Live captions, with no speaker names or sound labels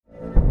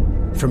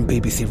From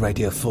BBC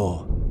Radio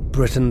 4,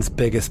 Britain's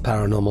biggest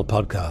paranormal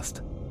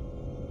podcast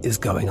is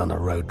going on a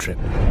road trip.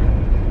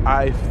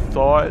 I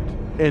thought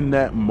in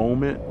that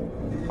moment,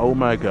 oh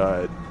my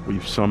God,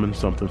 we've summoned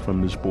something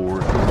from this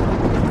board.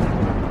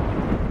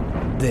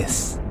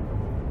 This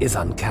is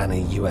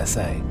Uncanny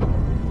USA.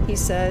 He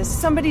says,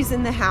 somebody's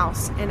in the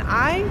house, and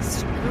I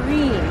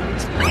screamed.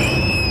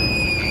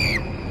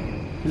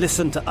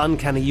 Listen to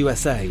Uncanny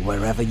USA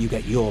wherever you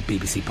get your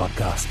BBC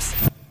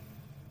podcasts,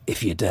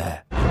 if you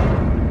dare.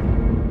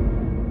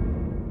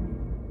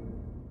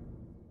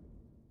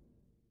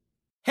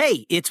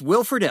 Hey, it's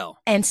Will Friedle.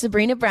 And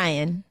Sabrina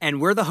Bryan.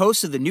 And we're the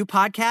hosts of the new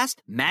podcast,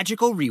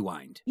 Magical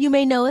Rewind. You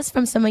may know us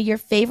from some of your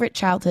favorite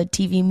childhood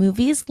TV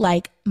movies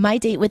like My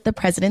Date with the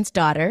President's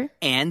Daughter.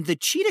 And the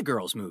Cheetah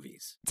Girls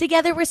movies.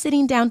 Together, we're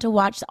sitting down to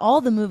watch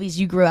all the movies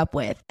you grew up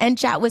with and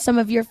chat with some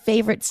of your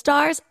favorite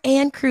stars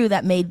and crew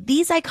that made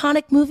these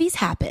iconic movies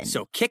happen.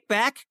 So kick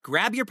back,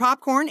 grab your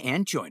popcorn,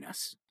 and join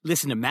us.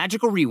 Listen to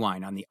Magical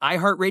Rewind on the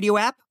iHeartRadio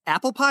app,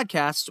 Apple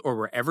Podcasts, or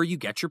wherever you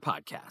get your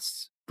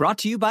podcasts. Brought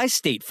to you by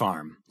State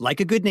Farm. Like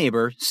a good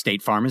neighbor,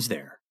 State Farm is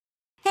there.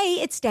 Hey,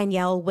 it's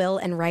Danielle, Will,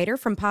 and Ryder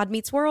from Pod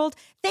Meets World.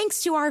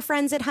 Thanks to our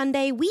friends at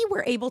Hyundai, we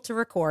were able to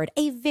record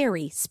a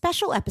very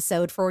special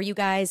episode for you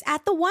guys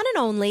at the one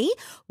and only,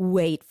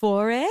 wait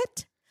for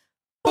it,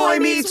 Boy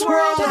Meets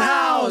World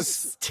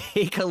House!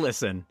 Take a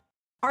listen.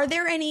 Are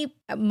there any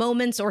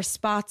moments or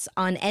spots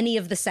on any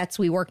of the sets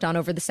we worked on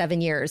over the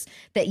 7 years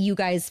that you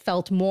guys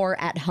felt more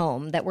at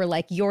home, that were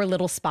like your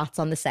little spots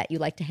on the set you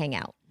like to hang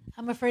out?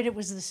 I'm afraid it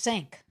was the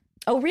sink.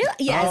 Oh, really?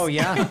 Yes. Oh,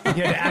 yeah.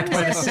 You had to act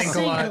by the sink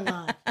a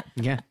lot.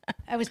 Yeah.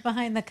 I was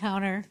behind the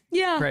counter.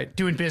 Yeah. Right.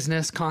 Doing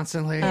business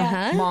constantly.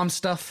 Uh-huh. Mom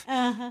stuff.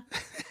 And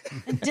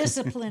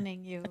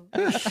disciplining you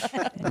in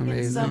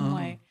Amazing. some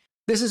way.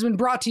 This has been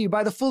brought to you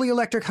by the fully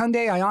electric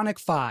Hyundai Ioniq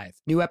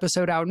 5. New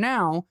episode out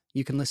now.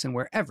 You can listen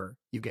wherever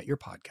you get your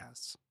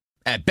podcasts.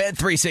 At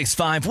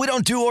Bet365, we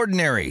don't do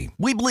ordinary.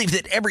 We believe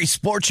that every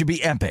sport should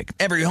be epic.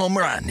 Every home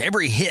run,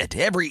 every hit,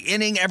 every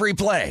inning, every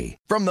play.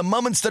 From the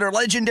moments that are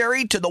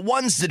legendary to the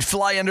ones that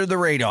fly under the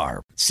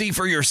radar. See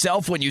for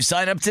yourself when you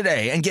sign up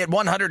today and get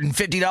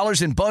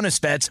 $150 in bonus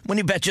bets when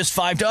you bet just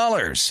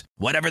 $5.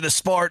 Whatever the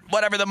sport,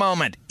 whatever the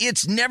moment,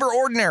 it's never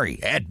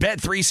ordinary at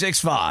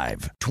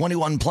Bet365.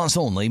 21 plus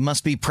only.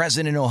 Must be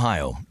present in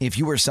Ohio. If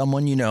you or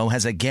someone you know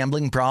has a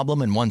gambling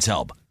problem and wants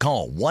help,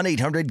 call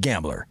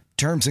 1-800-GAMBLER.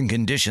 Terms and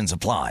conditions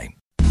apply.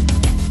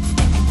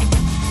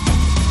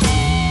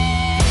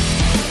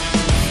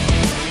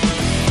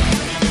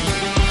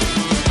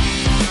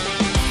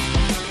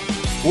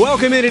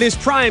 Welcome in. It is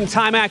prime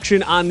time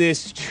action on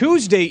this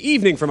Tuesday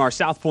evening from our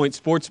South Point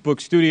Sportsbook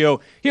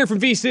studio. Here from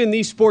VSiN,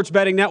 the Sports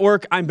Betting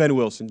Network, I'm Ben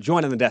Wilson,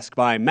 joined on the desk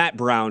by Matt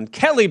Brown,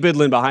 Kelly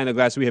Bidlin behind the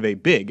glass. We have a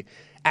big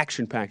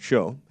action-packed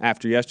show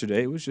after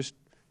yesterday. It was just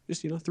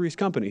Three's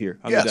Company here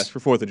on the desk for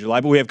 4th of July.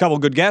 But we have a couple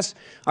good guests.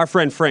 Our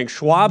friend Frank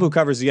Schwab, who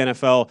covers the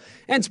NFL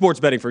and sports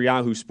betting for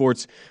Yahoo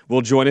Sports,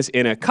 will join us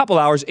in a couple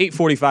hours,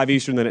 8:45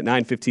 Eastern, then at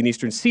 9:15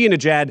 Eastern. Sia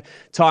Nejad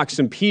talks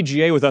some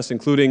PGA with us,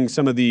 including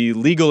some of the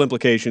legal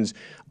implications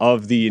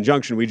of the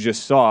injunction we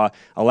just saw,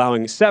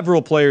 allowing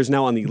several players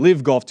now on the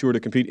LIV Golf Tour to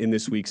compete in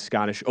this week's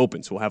Scottish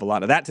Open. So we'll have a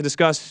lot of that to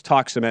discuss,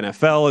 talk some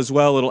NFL as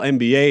well, a little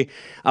NBA.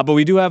 But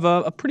we do have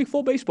a pretty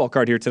full baseball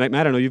card here tonight.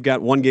 Matt, I know you've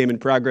got one game in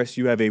progress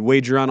you have a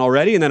wager on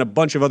already, and then a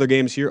bunch of other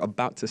games here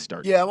about to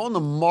start. Yeah, well, the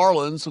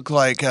Marlins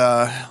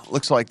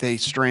looks like they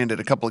stranded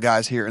a couple of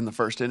guys here in the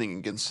first inning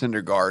against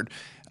Syndergaard.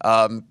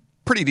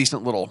 Pretty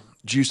decent little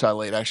juice I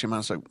laid, actually,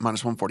 minus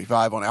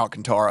 145 on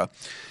Alcantara.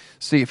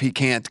 See if he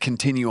can't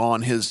continue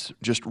on his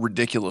just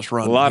ridiculous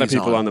run. A lot of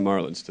people on the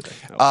Marlins today.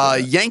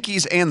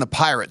 Yankees and the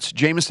Pirates.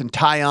 Jameson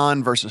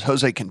Taillon versus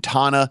Jose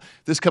Quintana.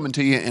 This coming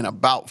to you in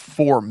about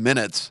 4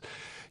 minutes.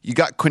 You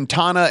got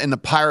Quintana and the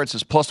Pirates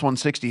as plus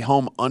 160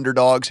 home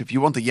underdogs. If you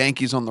want the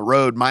Yankees on the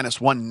road,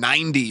 minus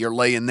 190, you're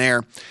laying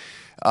there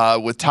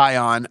with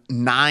Taillon.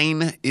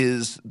 9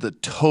 is the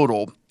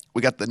total.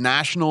 We got the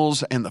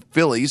Nationals and the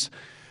Phillies.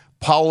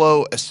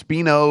 Paulo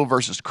Espino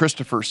versus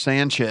Christopher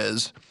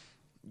Sanchez.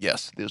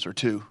 Yes, those are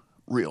two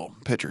real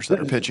pitchers that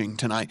are pitching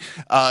tonight.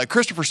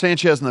 Christopher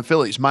Sanchez and the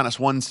Phillies, minus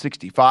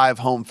 165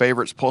 home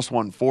favorites, plus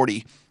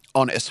 140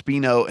 on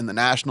Espino and the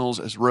Nationals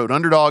as road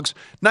underdogs.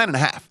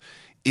 9.5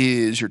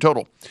 is your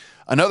total.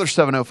 Another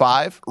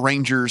 7:05,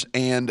 Rangers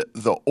and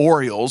the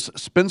Orioles.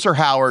 Spencer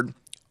Howard,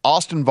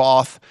 Austin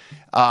Voth.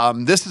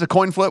 This is a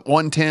coin flip,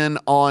 110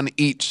 on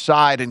each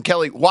side. And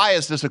Kelly, why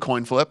is this a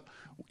coin flip?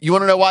 You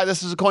want to know why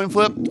this is a coin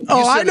flip?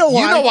 I know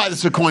why. You know why this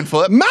is a coin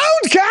flip.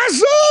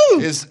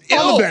 Mountcastle is ill.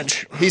 On the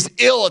bench. He's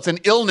ill. It's an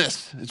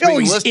illness. It's being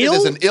listed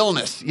as an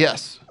illness.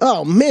 Yes.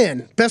 Oh,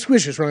 man. Best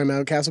wishes, Ryan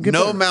Mountcastle.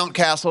 No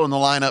Mountcastle in the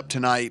lineup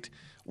tonight.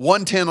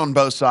 110 on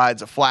both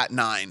sides, a flat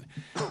 9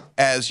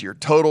 as your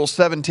total.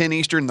 7:10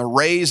 Eastern, the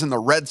Rays and the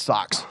Red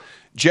Sox.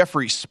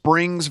 Jeffrey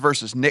Springs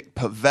versus Nick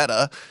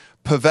Pivetta.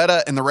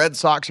 Pivetta and the Red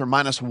Sox are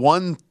minus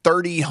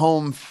 130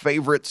 home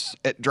favorites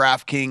at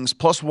DraftKings,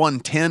 plus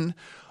 110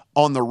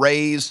 on the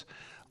Rays.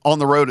 On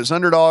the road as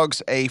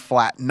underdogs, a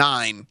flat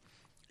 9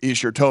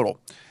 is your total.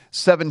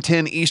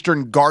 7:10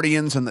 Eastern,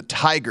 Guardians and the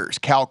Tigers.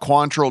 Cal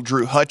Quantrill,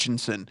 Drew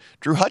Hutchinson.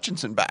 Drew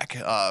Hutchinson back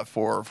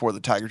for the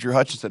Tigers. Drew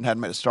Hutchinson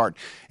hadn't made a start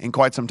in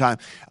quite some time.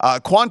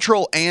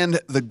 Quantrill and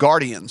the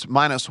Guardians,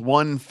 minus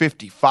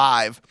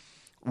 155.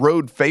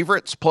 Road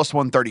favorites, plus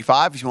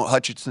 135. If you want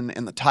Hutchinson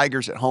and the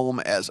Tigers at home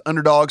as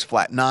underdogs,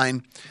 flat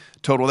 9.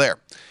 Total there.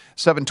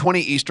 7:20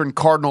 Eastern,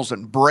 Cardinals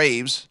and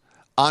Braves.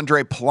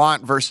 Andre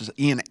Pallante versus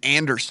Ian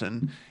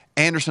Anderson.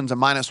 Anderson's a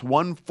minus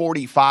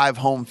 145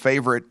 home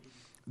favorite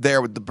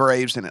there with the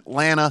Braves in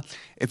Atlanta.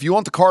 If you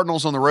want the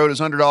Cardinals on the road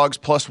as underdogs,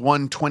 plus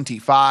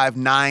 125,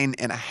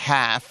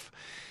 9.5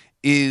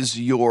 is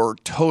your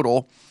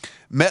total.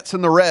 Mets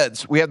and the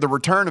Reds. We have the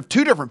return of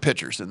two different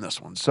pitchers in this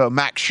one. So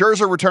Max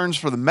Scherzer returns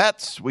for the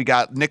Mets. We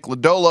got Nick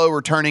Lodolo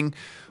returning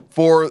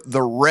for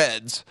the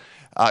Reds.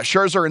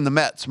 Scherzer and the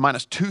Mets,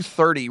 minus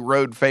 230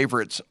 road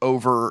favorites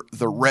over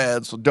the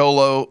Reds.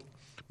 Lodolo,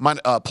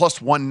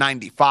 plus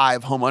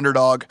 195 home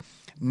underdog.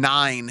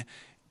 9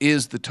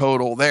 is the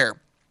total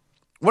there.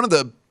 One of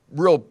the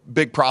real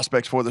big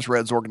prospects for this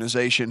Reds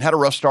organization had a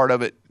rough start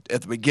of it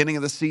at the beginning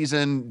of the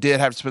season, did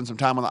have to spend some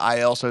time on the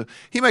IL, so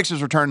he makes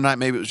his return tonight.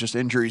 Maybe it was just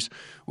injuries.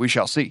 We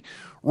shall see.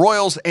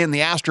 Royals and the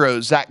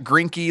Astros, Zach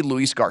Greinke,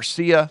 Luis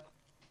Garcia.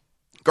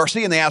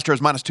 Garcia and the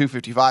Astros, minus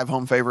 255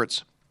 home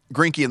favorites.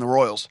 Greinke and the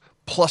Royals,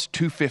 plus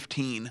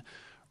 215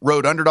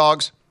 road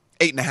underdogs.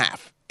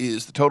 8.5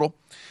 is the total.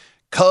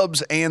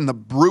 Cubs and the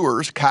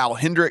Brewers, Kyle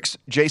Hendricks,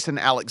 Jason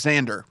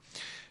Alexander.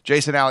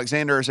 Jason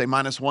Alexander is a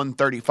minus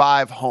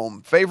 135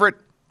 home favorite,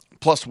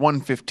 plus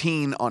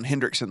 115 on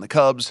Hendricks and the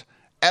Cubs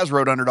as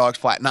road underdogs,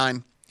 flat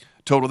 9.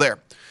 Total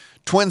there.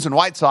 Twins and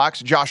White Sox,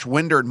 Josh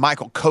Winder and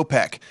Michael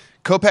Kopech.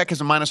 Kopech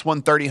is a minus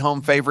 130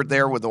 home favorite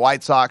there with the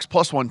White Sox,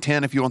 plus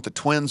 110 if you want the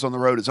Twins on the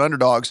road as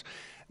underdogs,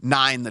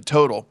 9 the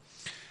total.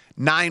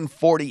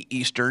 9:40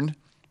 Eastern.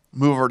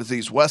 Move over to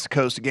these West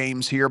Coast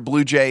games here.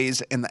 Blue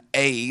Jays and the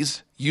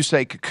A's.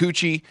 Yusei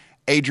Kikuchi,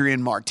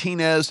 Adrian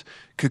Martinez.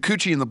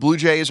 Kikuchi and the Blue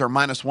Jays are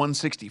minus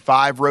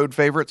 165 road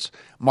favorites.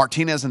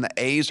 Martinez and the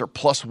A's are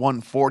plus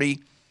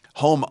 140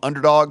 home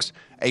underdogs.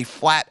 A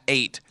flat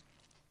 8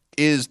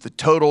 is the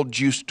total,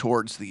 juice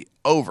towards the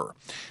over.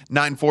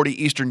 9:40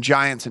 Eastern,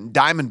 Giants and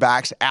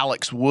Diamondbacks.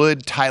 Alex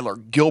Wood, Tyler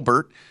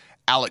Gilbert.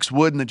 Alex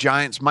Wood and the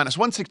Giants, minus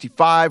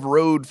 165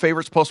 road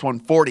favorites, plus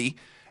 140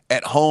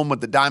 at home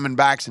with the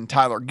Diamondbacks and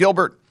Tyler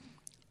Gilbert.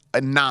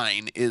 A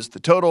 9 is the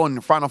total. And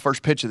the final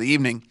first pitch of the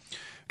evening,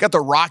 got the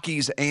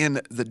Rockies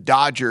and the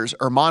Dodgers.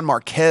 German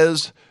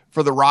Marquez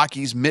for the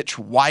Rockies. Mitch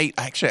White.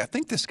 Actually, I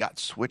think this got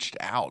switched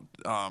out.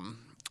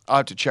 I'll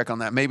have to check on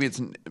that. Maybe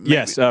it's...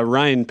 Yes,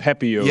 Ryan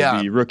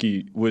Pepio, the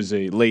rookie, was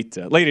a late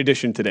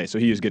addition today, so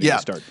he is getting a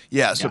start.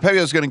 Yeah, so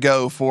Pepio's going to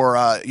go for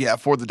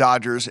the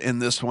Dodgers in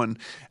this one.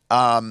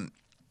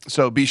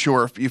 So be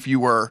sure if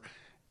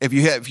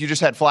you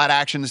just had flat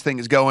action, this thing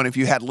is going. If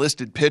you had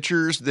listed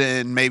pitchers,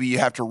 then maybe you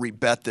have to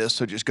rebet this.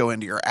 So just go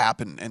into your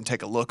app and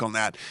take a look on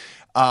that.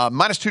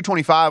 Minus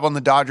 225 on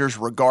the Dodgers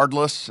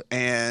regardless,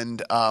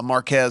 and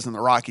Marquez and the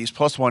Rockies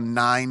plus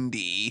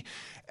 190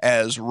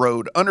 as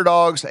road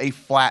underdogs, a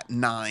flat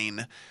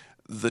 9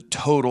 the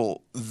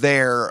total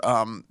there.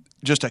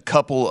 Just a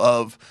couple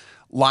of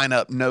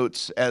lineup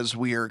notes as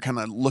we are kind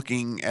of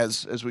looking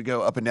as we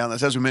go up and down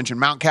this. As we mentioned,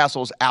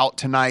 Mountcastle's out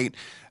tonight.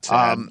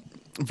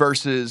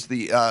 Versus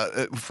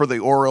for the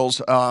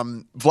Orioles.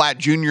 Vlad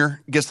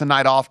Jr. gets the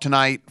night off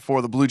tonight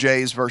for the Blue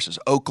Jays versus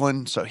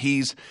Oakland, so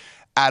he's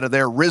out of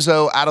there.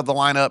 Rizzo out of the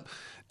lineup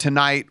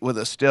tonight with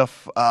a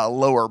stiff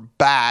lower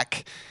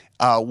back.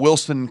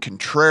 Wilson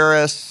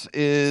Contreras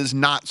is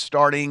not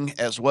starting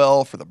as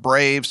well for the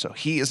Braves, so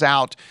he is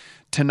out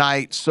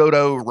tonight.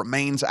 Soto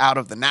remains out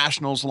of the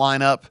Nationals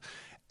lineup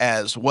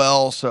as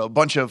well, so a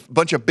bunch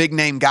of big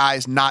name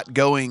guys not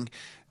going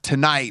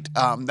tonight.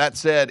 That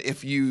said,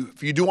 if you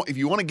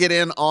want to get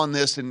in on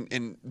this,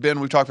 and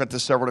Ben, we've talked about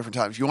this several different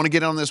times. If you want to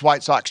get in on this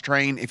White Sox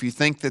train, if you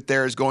think that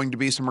there is going to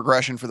be some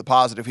regression for the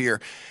positive here,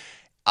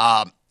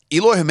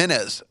 Eloy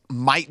Jimenez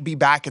might be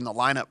back in the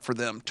lineup for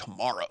them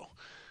tomorrow.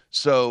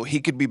 So he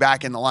could be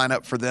back in the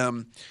lineup for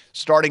them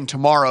starting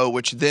tomorrow,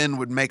 which then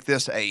would make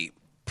this a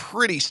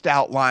pretty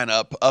stout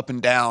lineup up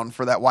and down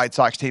for that White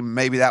Sox team.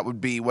 Maybe that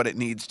would be what it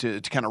needs to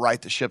kind of right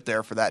the ship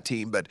there for that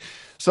team. But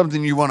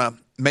something you want to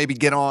maybe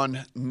get on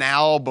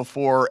now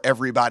before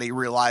everybody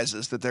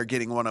realizes that they're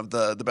getting one of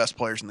the best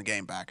players in the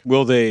game back.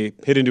 Will they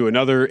hit into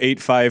another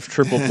 8-5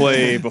 triple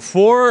play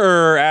before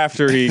or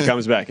after he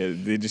comes back?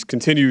 They just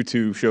continue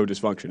to show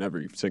dysfunction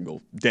every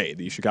single day,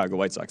 the Chicago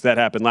White Sox. That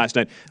happened last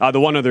night. The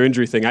one other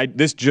injury thing,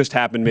 this just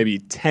happened maybe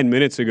 10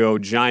 minutes ago.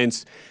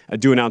 Giants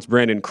do announce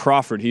Brandon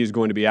Crawford. He is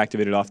going to be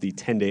activated off the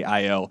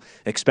 10-day IL.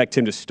 Expect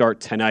him to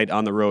start tonight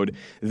on the road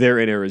there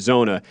in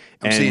Arizona.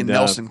 I'm seeing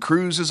Nelson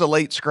Cruz is a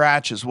late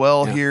scratch as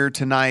well here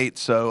tonight.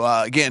 So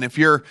again, if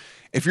you're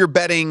if you're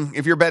betting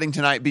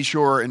tonight, be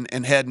sure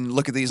and head and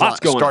look at these look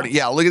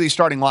at these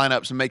starting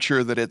lineups and make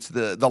sure that it's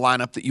the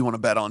lineup that you want to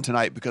bet on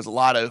tonight, because a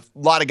lot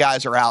of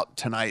guys are out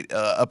tonight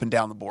up and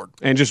down the board.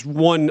 And just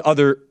one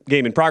other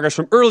game in progress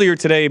from earlier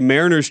today,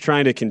 Mariners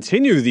trying to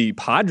continue the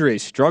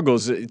Padres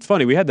struggles. It's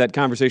funny, we had that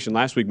conversation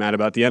last week, Matt,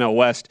 about the NL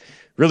West.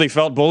 Really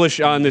felt bullish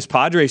on this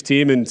Padres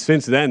team, and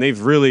since then they've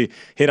really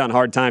hit on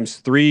hard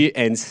times.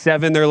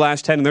 3-7 their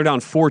last 10, and they're down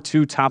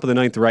 4-2 top of the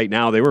ninth right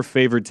now. They were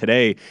favored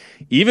today,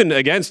 even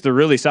against the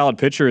really solid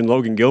pitcher in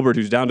Logan Gilbert,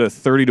 who's down to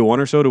 30-1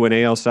 or so to win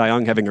AL Cy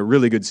Young, having a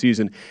really good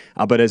season,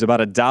 but is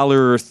about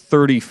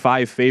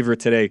 $1.35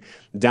 favorite today,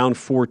 down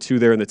 4-2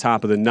 there in the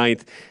top of the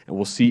ninth, and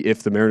we'll see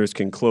if the Mariners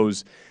can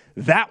close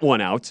that one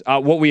out.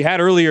 What we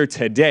had earlier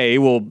today,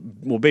 we'll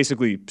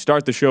basically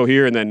start the show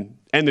here and then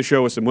end the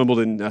show with some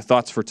Wimbledon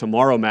thoughts for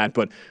tomorrow, Matt.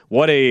 But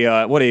what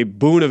a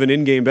boon of an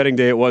in-game betting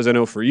day it was. I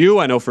know for you,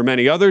 I know for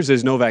many others,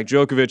 is Novak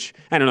Djokovic.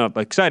 I don't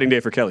know, exciting day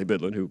for Kelly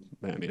Bidlin, who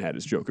had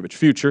his Djokovic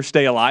future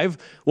stay alive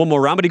one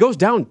more round, but he goes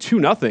down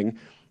 2-0.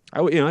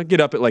 I get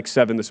up at like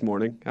 7 this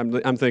morning.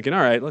 I'm thinking, all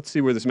right, let's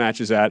see where this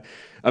match is at.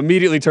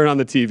 Immediately turn on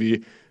the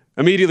TV.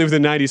 Immediately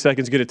within 90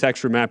 seconds, get a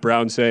text from Matt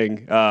Brown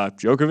saying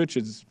Djokovic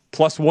is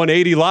plus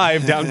 180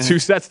 live, down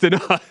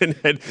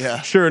 2-0.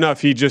 And sure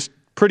enough, he just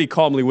pretty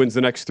calmly wins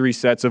the next 3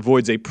 sets,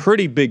 avoids a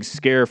pretty big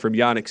scare from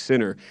Jannik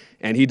Sinner,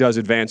 and he does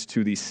advance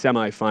to the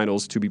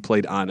semifinals to be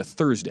played on a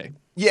Thursday.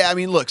 Yeah, I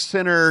mean, look,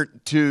 Sinner,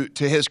 to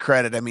his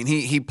credit, I mean,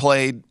 he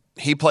played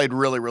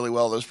really, really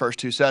well those first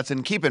 2 sets.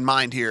 And keep in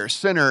mind here,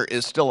 Sinner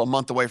is still a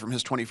month away from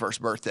his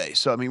 21st birthday.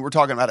 So, I mean, we're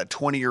talking about a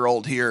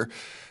 20-year-old here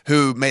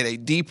who made a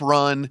deep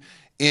run.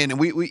 And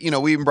we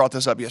even brought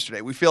this up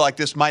yesterday. We feel like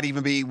this might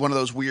even be one of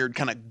those weird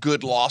kind of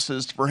good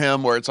losses for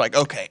him where it's like,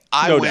 okay,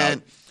 I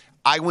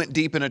went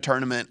deep in a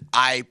tournament.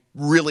 I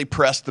really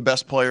pressed the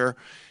best player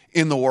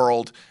in the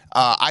world.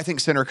 I think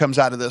Sinner comes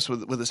out of this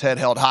with his head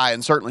held high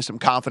and certainly some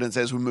confidence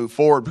as we move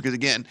forward, because,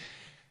 again,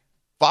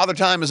 Father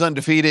Time is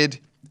undefeated.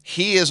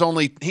 He's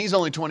only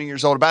 20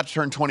 years old, about to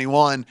turn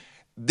 21.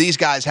 These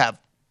guys have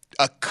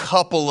a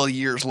couple of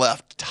years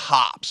left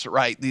tops,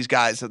 right? These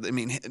guys, I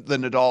mean, the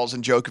Nadals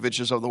and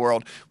Djokovic's of the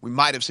world, we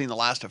might have seen the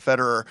last of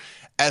Federer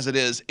as it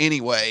is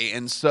anyway.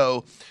 And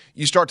so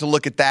you start to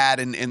look at that,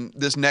 and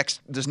this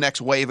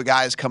next wave of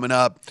guys coming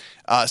up,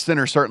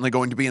 Sinner's certainly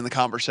going to be in the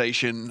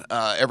conversation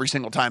every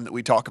single time that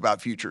we talk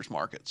about futures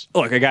markets.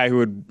 Look, a guy who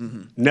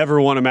had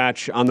never won a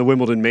match on the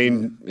Wimbledon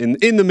main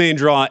in the main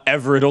draw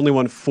ever, had only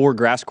won 4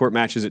 grass court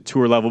matches at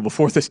tour level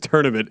before this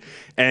tournament,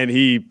 and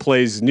he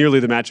plays nearly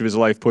the match of his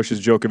life, pushes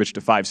Djokovic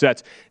to 5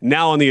 sets.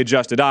 Now on the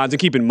adjusted odds, and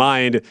keep in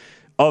mind,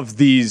 of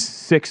these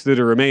 6 that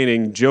are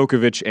remaining,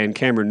 Djokovic and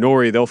Cameron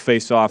Norrie, they'll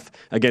face off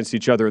against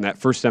each other in that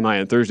first semi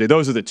on Thursday.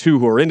 Those are the 2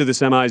 who are into the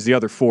semis. The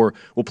other 4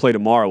 will play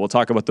tomorrow. We'll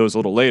talk about those a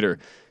little later.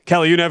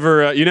 Kelly, you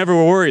never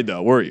were worried,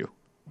 though, were you?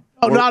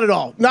 Oh, not at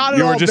all. Not at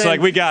all. You were just Ben.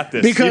 like, we got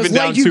this. Because even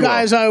down like you 2-0.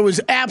 guys, I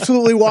was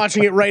absolutely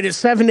watching it right at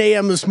 7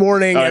 a.m. this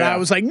morning, and I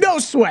was like, no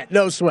sweat.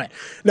 No,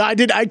 I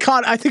think I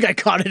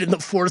caught it in the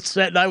 4th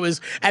set, and I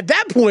was, at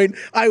that point,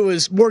 I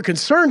was more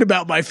concerned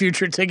about my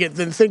future ticket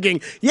than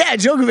thinking, yeah,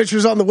 Djokovic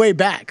was on the way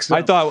back. So.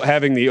 I thought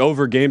having the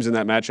over games in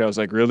that match, I was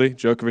like, really?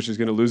 Djokovic is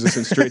going to lose this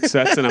in straight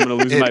sets, and I'm going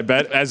to lose my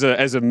bet as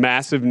a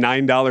massive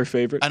 $9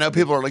 favorite? I know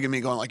people are looking at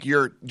me going like,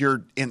 you're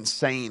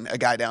insane. A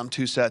guy down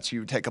 2 sets,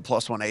 you take a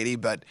plus 180,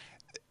 but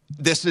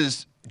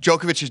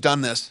Djokovic has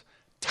done this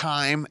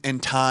time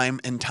and time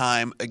and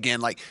time again.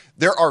 Like,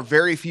 there are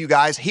very few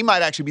guys. He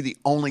might actually be the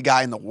only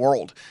guy in the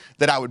world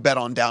that I would bet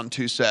on down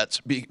 2 sets.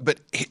 But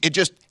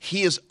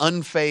he is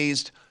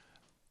unfazed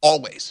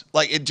always.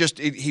 Like,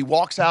 he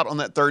walks out on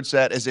that 3rd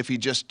set as if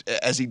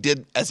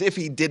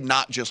he did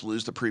not just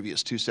lose the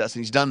previous 2 sets.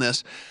 And he's done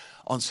this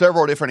on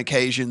several different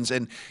occasions.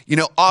 And,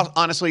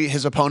 honestly,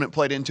 his opponent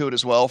played into it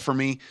as well for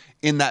me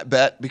in that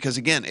bet, because,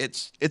 again,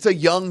 it's a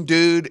young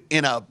dude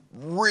in a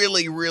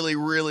really, really,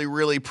 really,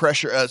 really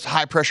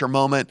high pressure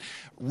moment,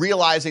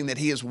 realizing that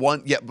he is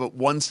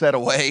one set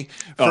away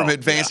from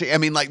advancing. Yeah. I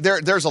mean, like,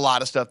 there's a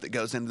lot of stuff that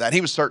goes into that.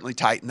 He was certainly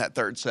tight in that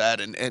 3rd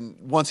set. And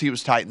once he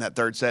was tight in that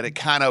 3rd set, it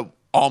kind of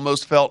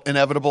almost felt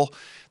inevitable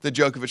that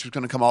Djokovic was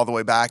going to come all the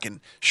way back.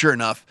 And sure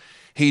enough,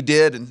 he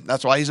did, and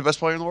that's why he's the best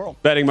player in the world.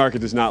 Betting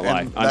market does not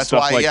lie on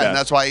stuff like that. And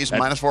that's why he's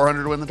minus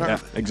 400 to win the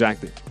tournament. Yeah,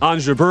 exactly.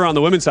 Ons Jabeur on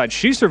the women's side,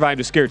 she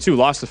survived a scare too,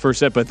 lost the first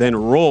set, but then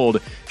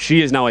rolled.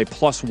 She is now a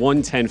plus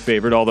 110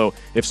 favorite, although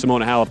if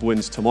Simona Halep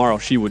wins tomorrow,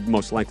 she would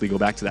most likely go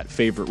back to that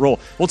favorite role.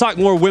 We'll talk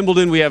more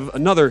Wimbledon. We have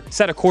another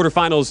set of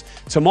quarterfinals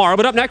tomorrow,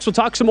 but up next, we'll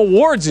talk some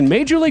awards in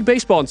Major League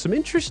Baseball and some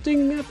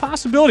interesting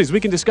possibilities we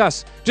can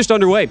discuss just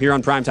underway here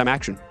on Primetime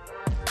Action.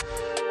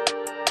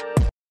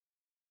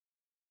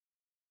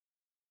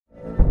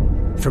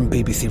 From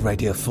BBC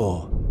Radio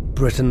 4,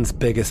 Britain's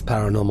biggest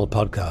paranormal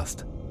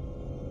podcast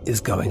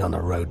is going on a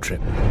road trip.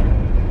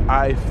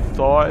 I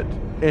thought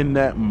in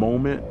that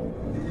moment,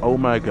 oh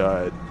my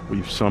God,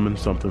 we've summoned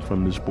something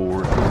from this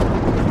board.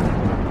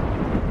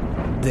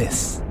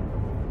 This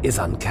is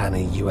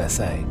Uncanny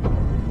USA.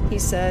 He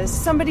says,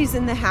 somebody's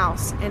in the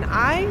house, and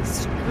I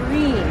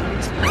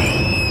screamed.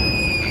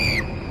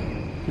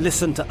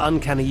 Listen to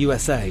Uncanny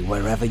USA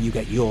wherever you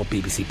get your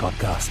BBC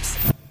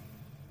podcasts,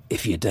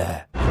 if you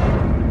dare.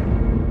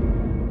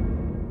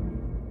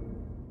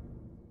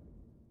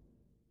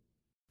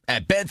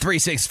 At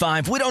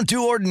Bet365, we don't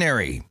do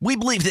ordinary. We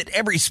believe that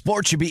every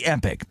sport should be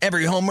epic.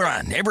 Every home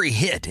run, every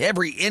hit,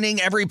 every inning,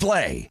 every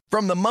play.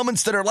 From the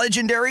moments that are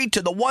legendary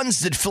to the ones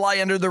that fly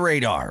under the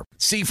radar.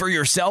 See for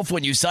yourself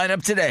when you sign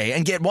up today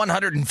and get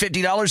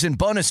 $150 in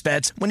bonus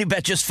bets when you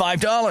bet just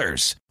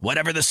 $5.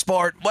 Whatever the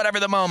sport, whatever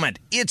the moment,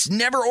 it's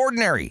never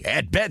ordinary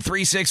at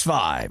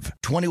Bet365.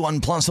 21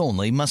 plus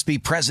only. Must be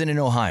present in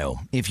Ohio.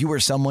 If you or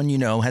someone you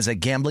know has a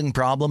gambling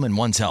problem and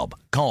wants help,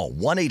 call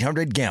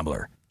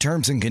 1-800-GAMBLER.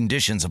 Terms and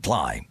conditions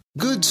apply.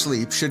 Good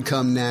sleep should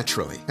come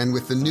naturally, and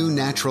with the new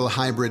Natural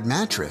Hybrid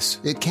mattress,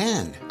 it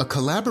can. A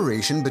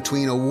collaboration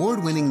between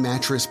award-winning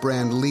mattress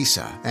brand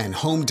Leesa and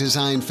home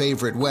design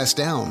favorite West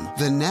Elm,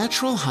 the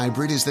Natural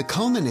Hybrid is the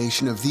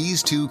culmination of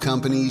these two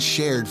companies'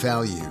 shared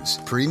values: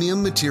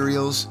 premium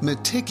materials,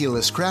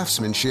 meticulous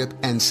craftsmanship,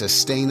 and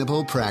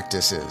sustainable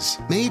practices.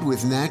 Made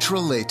with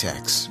natural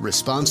latex,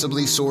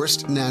 responsibly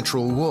sourced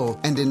natural wool,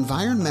 and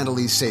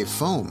environmentally safe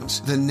foams,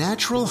 the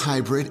Natural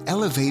Hybrid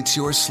elevates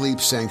your sleep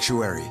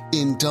sanctuary,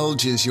 indulges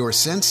your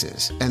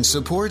senses, and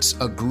supports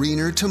a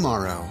greener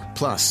tomorrow.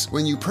 Plus,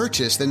 when you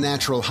purchase the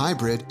Natural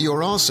Hybrid,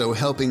 you're also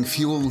helping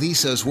fuel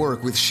Leesa's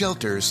work with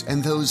shelters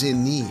and those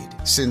in need.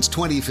 Since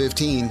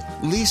 2015,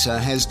 Leesa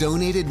has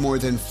donated more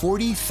than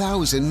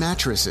 40,000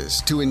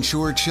 mattresses to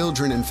ensure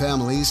children and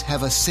families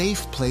have a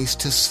safe place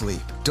to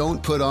sleep.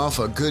 Don't put off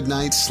a good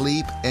night's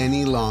sleep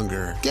any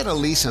longer. Get a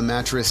Leesa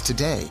mattress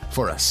today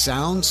for a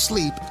sound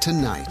sleep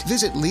tonight.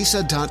 Visit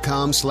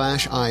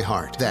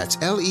leesa.com/iHeart. That's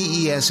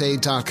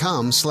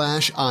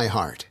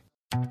LEESA.com/iHeart.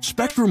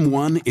 Spectrum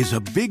One is a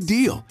big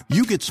deal.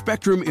 You get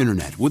Spectrum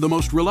Internet with the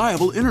most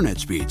reliable internet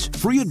speeds,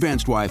 free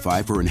advanced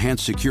Wi-Fi for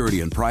enhanced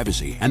security and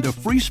privacy, and a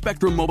free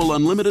Spectrum Mobile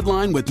Unlimited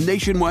line with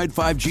nationwide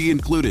 5G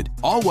included,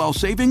 all while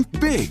saving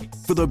big.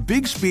 For the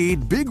big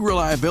speed, big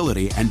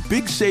reliability, and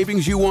big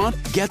savings you want,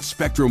 get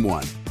Spectrum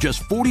One.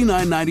 Just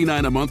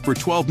 $49.99 a month for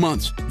 12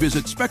 months.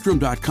 Visit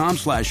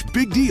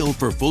spectrum.com/big deal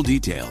for full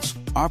details.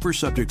 Offer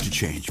subject to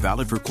change.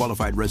 Valid for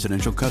qualified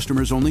residential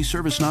customers only.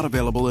 Service not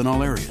available in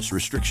all areas.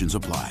 Restrictions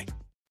apply.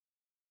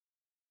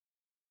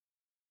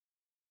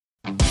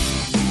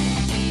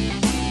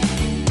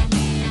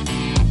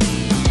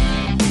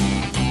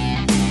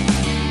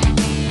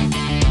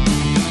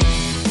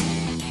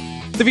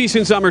 The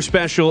VSiN Summer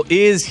Special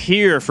is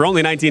here. For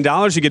only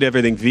 $19, you get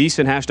everything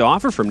VSiN has to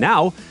offer from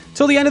now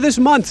till the end of this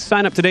month.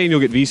 Sign up today and you'll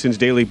get VSiN's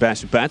daily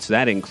best bets.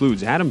 That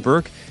includes Adam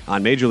Burke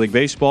on Major League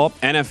Baseball,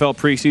 NFL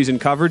preseason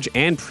coverage,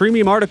 and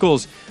premium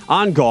articles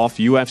on golf,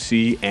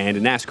 UFC, and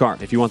NASCAR.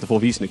 If you want the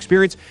full VSiN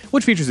experience,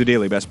 which features the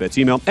daily best bets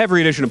email,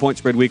 every edition of Point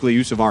Spread Weekly,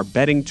 use of our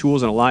betting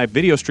tools, and a live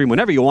video stream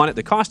whenever you want it.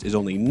 The cost is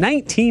only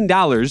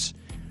 $19.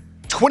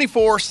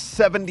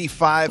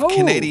 $24.75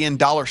 Canadian,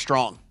 dollar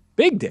strong.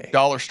 Big day.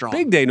 Dollar strong.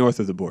 Big day north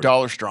of the border.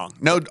 Dollar strong.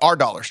 No, our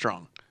dollar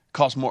strong.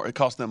 Costs more. It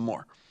costs them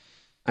more.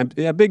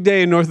 Big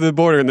day north of the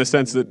border in the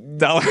sense that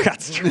dollar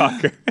got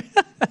stronger.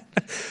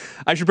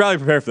 I should probably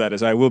prepare for that,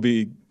 as I will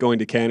be going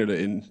to Canada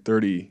in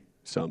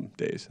 30-some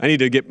days. I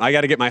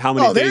got to get my how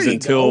many days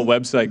until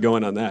website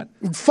going on that.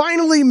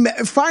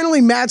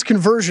 Finally, Matt's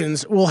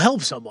conversions will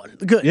help someone.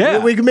 Good. Yeah.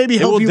 We can maybe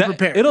help you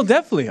prepare. It'll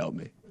definitely help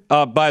me.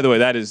 By the way,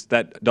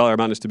 that dollar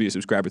amount is to be a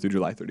subscriber through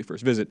July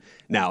 31st. Visit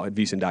now at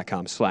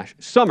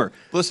vsin.com/summer.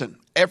 Listen,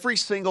 every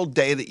single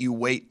day that you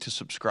wait to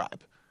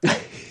subscribe,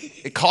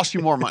 it costs you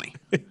more money.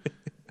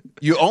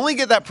 You only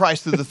get that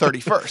price through the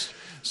 31st.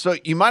 So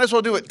you might as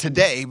well do it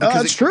today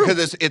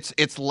because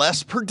it's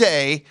less per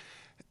day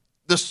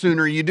the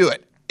sooner you do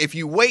it. If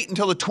you wait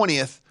until the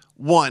 20th,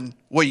 what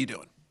are you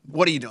doing?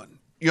 What are you doing?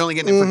 You're only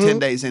getting it for 10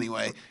 days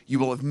anyway. You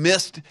will have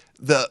missed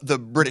the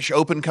British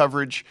Open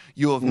coverage.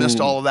 You will have missed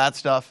all of that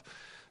stuff.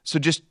 So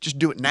just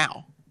do it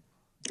now.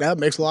 That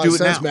makes a lot of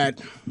sense, Matt.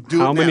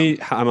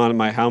 I'm on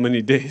my how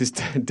many days.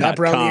 Matt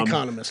Brown, The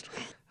Economist.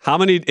 How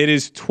many? It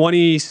is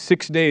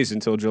 26 days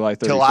until July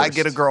 31st. Till I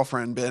get a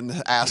girlfriend,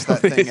 Ben. Ask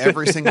that thing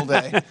every single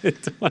day.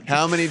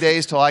 How many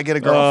days till I get a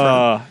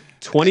girlfriend?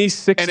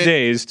 26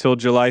 days till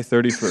July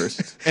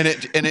 31st. And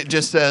it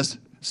just says,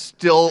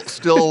 Still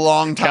a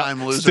long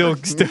time, loser.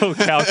 Still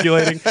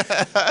calculating. Is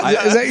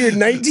that your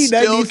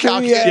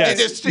 1993? It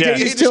just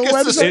gets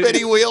the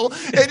spinny wheel.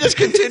 It just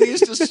continues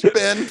to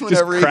spin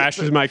whenever just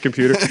crashes my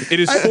computer. It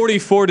is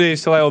 44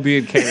 days till I will be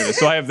in Canada,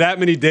 so I have that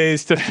many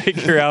days to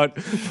figure out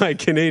my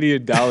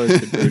Canadian dollar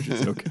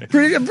conversions. Okay.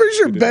 I'm pretty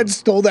sure Ben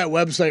stole that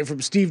website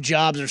from Steve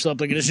Jobs or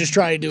something, and is just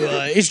trying to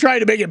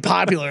make it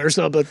popular or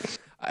something.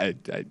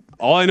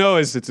 All I know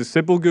is it's a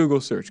simple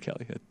Google search,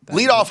 Kelly.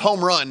 Leadoff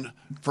home run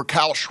for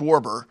Kyle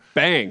Schwarber.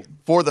 Bang.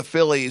 For the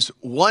Phillies.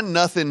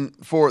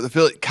 1-0 for the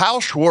Phillies. Kyle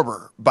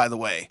Schwarber, by the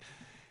way,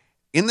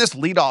 in this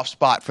leadoff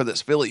spot for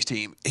this Phillies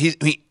team,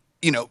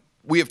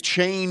 we have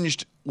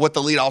changed what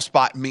the leadoff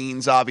spot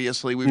means.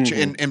 Obviously, we've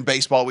in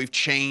baseball we've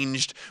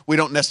changed. We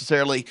don't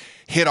necessarily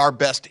hit our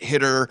best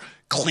hitter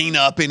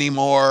cleanup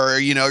anymore.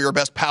 Your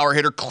best power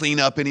hitter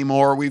cleanup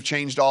anymore. We've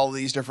changed all of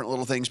these different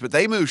little things. But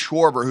they moved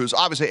Schwarber, who's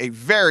obviously a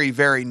very,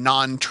 very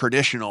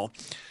non-traditional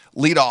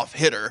leadoff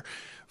hitter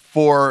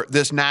for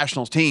this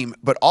Nationals team.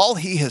 But all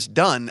he has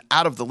done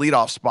out of the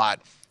leadoff spot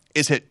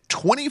is hit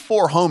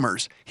 24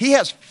 homers. He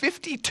has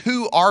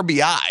 52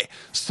 RBI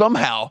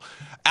somehow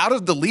out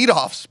of the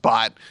leadoff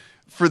spot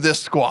for this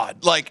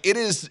squad. Like, it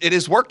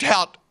is worked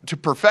out to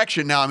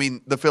perfection. Now, I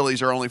mean, the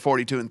Phillies are only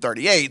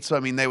 42-38, so I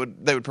mean they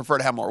would prefer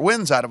to have more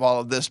wins out of all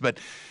of this. But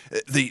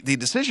the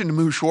decision to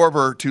move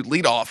Schwarber to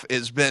leadoff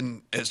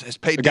has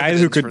paid a guy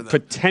who could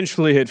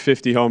potentially hit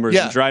 50 homers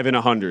and drive in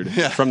 100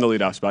 Yeah. from the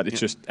leadoff spot. It's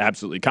just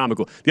absolutely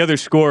comical. The other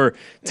score,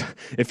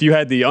 if you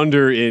had the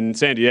under in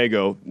San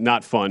Diego,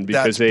 not fun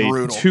because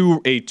That's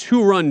a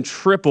two-run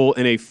triple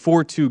in a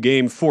 4-2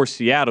 game for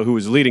Seattle, who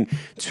was leading.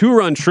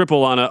 2-run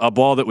triple on a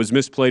ball that was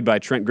misplayed by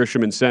Trent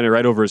Grisham in center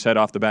right over his head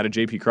off the bat of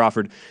J.P.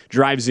 Crawford.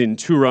 Drives in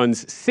 2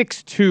 runs,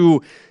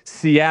 6-2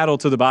 Seattle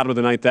to the bottom of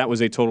the ninth. That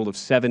was a total of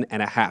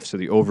 7.5. So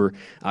the over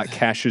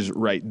cashes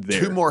right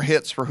there. 2 more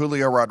hits for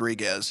Julio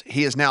Rodriguez.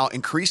 He has now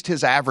increased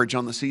his average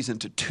on the season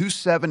to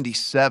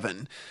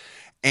 277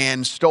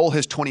 and stole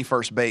his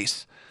 21st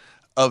base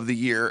of the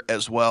year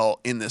as well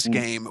in this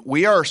game.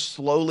 We are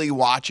slowly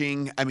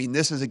watching. I mean,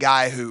 this is a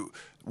guy who,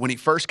 when he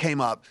first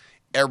came up,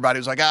 everybody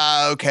was like,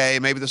 okay,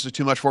 maybe this is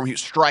too much for him. He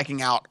was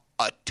striking out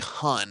a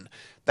ton.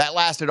 That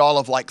lasted all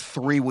of like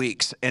 3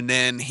 weeks, and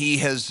then he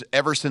has,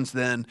 ever since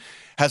then,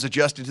 has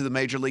adjusted to the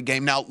major league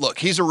game. Now, look,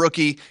 he's a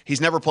rookie. He's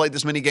never played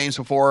this many games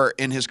before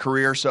in his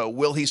career, so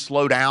will he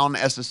slow down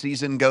as the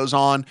season goes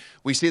on?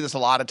 We see this a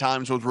lot of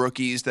times with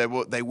rookies. They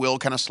will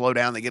kind of slow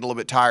down. They get a little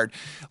bit tired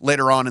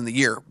later on in the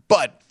year.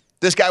 But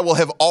this guy will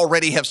have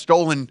already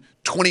stolen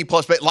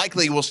 20-plus,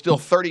 likely will steal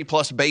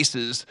 30-plus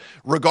bases,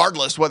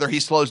 regardless whether he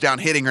slows down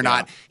hitting or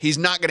not. He's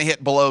not going to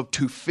hit below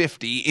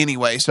 250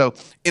 anyway. So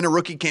in a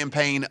rookie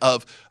campaign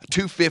of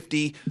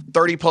 250,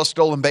 30-plus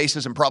stolen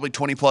bases, and probably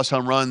 20-plus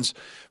home runs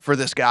for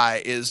this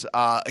guy is,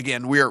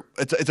 again,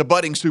 it's a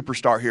budding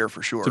superstar here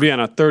for sure. To be on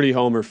a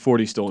 30-homer,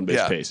 40 stolen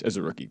base pace as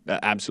a rookie,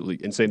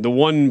 absolutely insane. The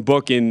one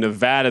book in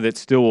Nevada that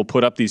still will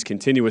put up these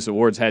continuous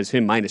awards has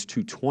him minus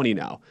 220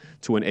 now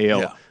to an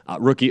AL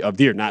Rookie of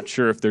the Year. Not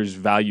sure if there's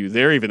value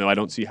there, even though I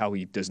don't see how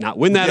he does not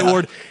win that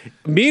award.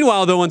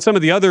 Meanwhile, though, on some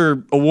of the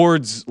other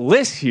awards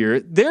lists here,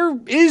 there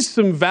is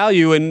some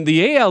value, and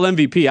the AL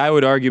MVP, I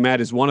would argue,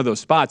 Matt, is one of those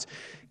spots.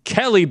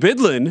 Kelly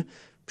Bidlin,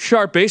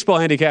 sharp baseball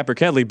handicapper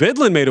Kelly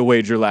Bidlin, made a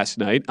wager last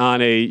night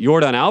on a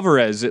Yordan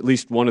Alvarez, at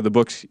least one of the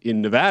books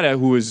in Nevada,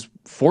 who is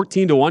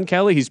 14-1,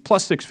 Kelly. He's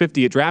plus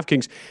 650 at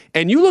DraftKings.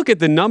 And you look at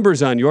the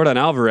numbers on Yordan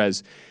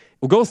Alvarez.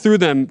 We'll go through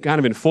them kind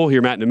of in full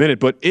here, Matt, in a minute,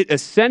 but it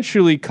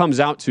essentially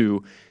comes out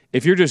to,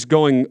 if you're just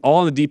going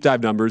all in the deep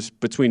dive numbers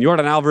between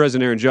Yordan Alvarez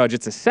and Aaron Judge,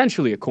 it's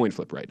essentially a coin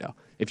flip right now.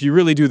 If you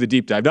really do the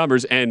deep dive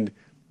numbers, and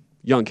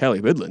young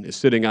Kelly Bidlin is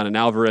sitting on an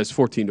Alvarez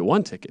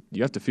 14-1 ticket,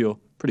 you have to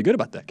feel pretty good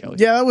about that, Kelly.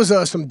 Yeah, that was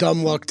some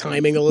dumb luck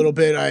timing a little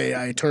bit.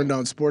 I turned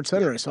on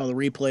SportsCenter. I saw the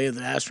replay of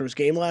the Astros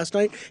game last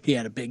night. He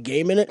had a big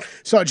game in it.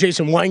 Saw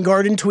Jason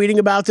Weingarten tweeting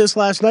about this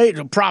last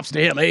night. Props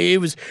to him. It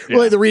was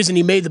really the reason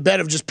he made the bet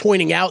of just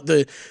pointing out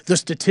the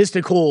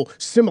statistical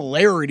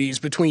similarities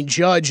between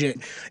Judge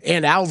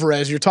and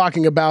Alvarez. You're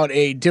talking about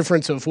a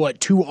difference of, 2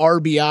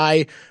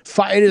 RBI.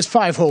 It is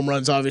 5 home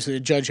runs, obviously. The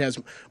Judge has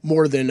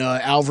more than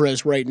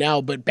Alvarez right now.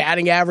 But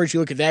batting average, you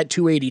look at that,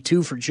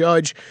 282 for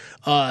Judge,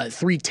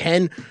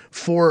 310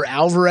 for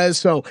Alvarez.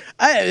 So,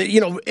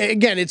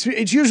 again,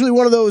 it's usually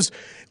one of those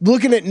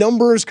looking at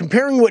numbers,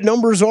 comparing what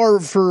numbers are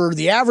for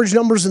the average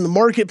numbers in the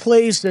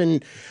marketplace.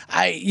 And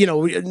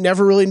we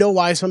never really know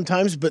why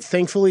sometimes, but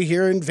thankfully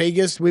here in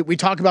Vegas, we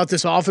talk about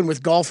this often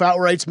with golf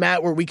outrights,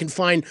 Matt, where we can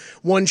find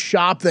one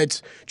shop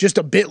that's just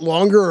a bit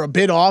longer or a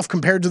bit off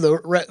compared to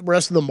the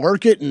rest of the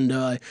market.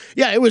 And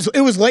it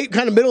was late,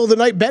 kind of middle of the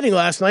night betting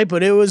last night,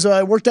 but it was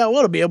worked out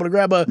well to be able to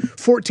grab a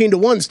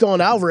 14-1 still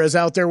on Alvarez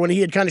out there when he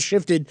had kind of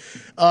shifted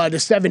to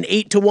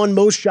 7-8-1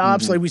 most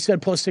shops, like we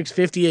said, plus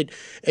 650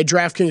 at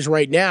DraftKings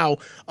right now.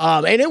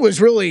 And it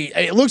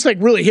looks like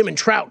really him and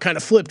Trout kind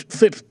of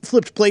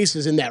flipped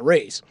places in that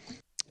race.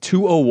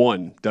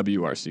 201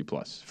 WRC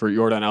plus for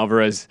Yordan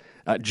Alvarez.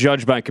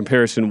 Judge by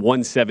comparison,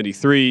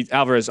 173.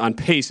 Alvarez on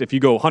pace, if you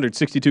go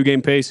 162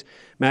 game pace,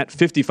 Matt,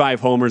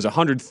 55 homers,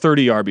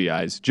 130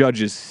 RBIs.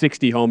 Judge is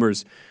 60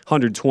 homers,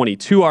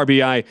 122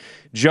 RBI.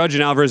 Judge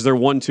and Alvarez, they're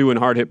 1-2 in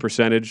hard hit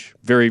percentage,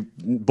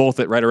 both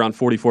at right around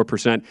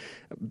 44%.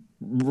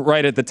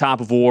 Right at the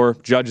top of WAR,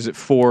 Judge is at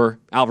 4,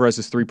 Alvarez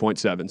is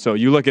 3.7. So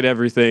you look at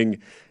everything,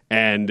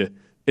 and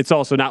it's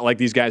also not like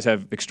these guys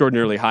have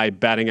extraordinarily high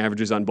batting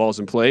averages on balls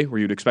in play where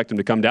you'd expect them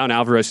to come down.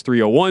 Alvarez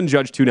 301,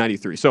 Judge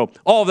 293. So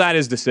all of that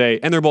is to say,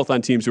 and they're both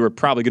on teams who are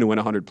probably going to win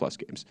 100-plus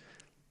games.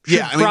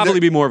 Should probably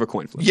be more of a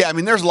coin flip. Yeah, I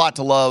mean, there's a lot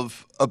to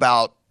love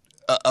about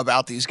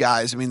about these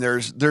guys. I mean,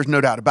 there's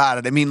no doubt about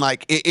it. I mean,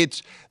 like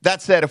it's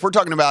that said, if we're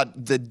talking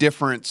about the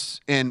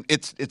difference in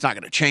it's not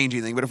going to change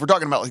anything, but if we're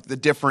talking about like the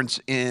difference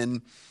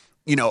in,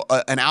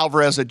 an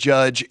Alvarez, a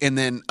Judge, and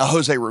then a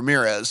Jose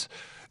Ramirez,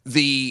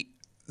 the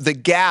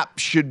gap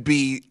should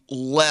be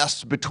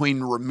less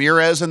between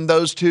Ramirez and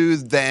those two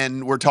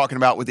than we're talking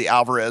about with the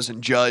Alvarez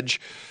and Judge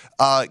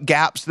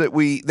gaps that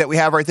we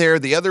have right there.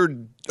 The other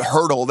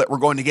hurdle that we're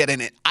going to get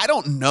in it, I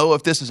don't know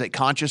if this is a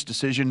conscious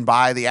decision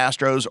by the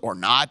Astros or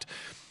not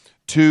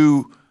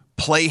to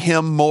play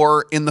him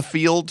more in the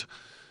field,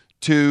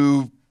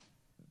 to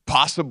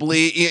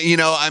possibly,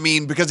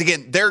 because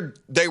again, they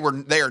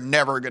are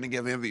never going to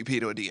give MVP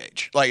to a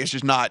DH. Like, it's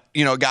just not,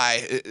 a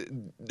guy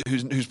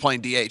who's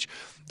playing DH.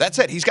 That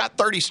said, he's got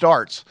 30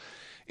 starts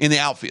in the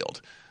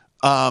outfield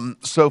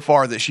so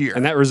far this year,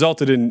 and that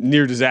resulted in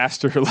near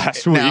disaster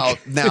last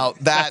week. Now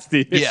that's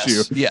the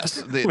issue.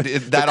 Yes,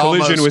 that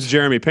collision with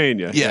Jeremy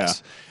Pena.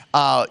 Yes,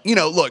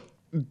 look,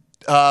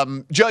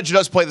 Judge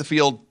does play the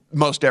field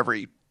most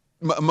every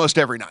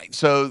night,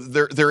 so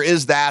there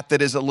is that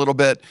is a little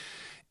bit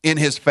in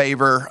his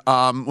favor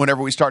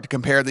whenever we start to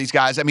compare these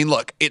guys. I mean,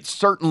 look, it's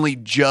certainly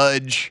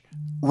Judge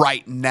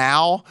right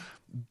now,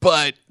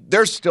 but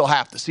there's still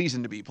half the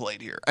season to be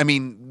played here. I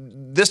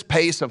mean, this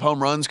pace of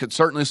home runs could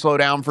certainly slow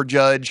down for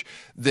Judge.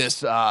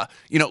 This,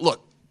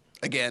 look,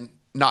 again,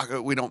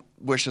 we don't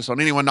wish this on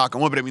anyone, knock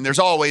on wood, but I mean, there's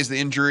always the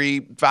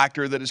injury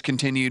factor that has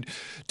continued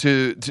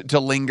to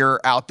linger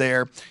out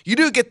there. You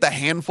do get the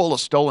handful of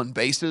stolen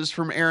bases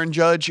from Aaron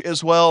Judge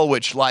as well,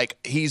 which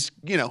he's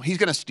going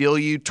to steal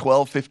you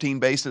 12, 15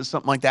 bases,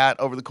 something like that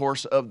over the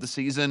course of the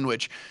season,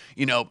 which,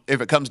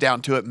 if it comes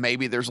down to it,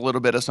 maybe there's a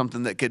little bit of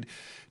something that could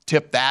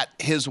tip that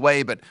his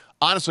way. But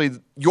honestly,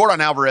 Yordan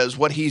Alvarez,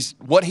 what he's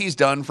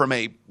done from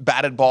a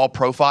batted ball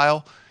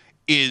profile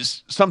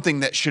is something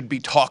that should be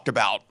talked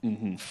about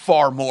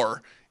far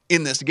more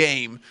in this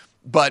game.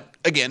 But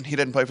again, he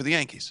didn't play for the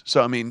Yankees.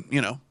 So, I mean,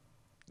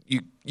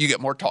 you get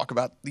more talk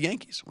about the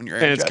Yankees when you're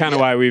Aaron And it's Judge. kind of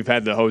why we've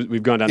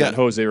gone down that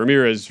Jose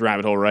Ramirez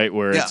rabbit hole, right?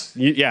 Where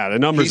the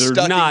numbers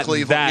are not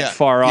that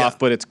far off,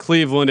 but it's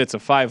Cleveland. It's a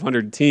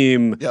 500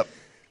 team. Yep.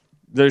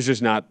 There's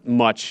just not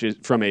much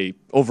from a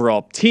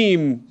overall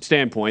team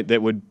standpoint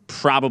that would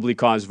probably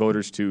cause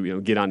voters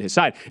to get on his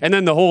side. And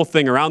then the whole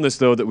thing around this,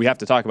 though, that we have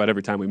to talk about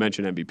every time we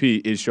mention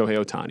MVP is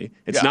Shohei Ohtani.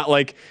 It's not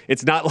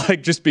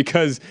like just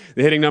because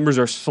the hitting numbers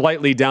are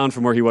slightly down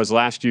from where he was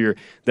last year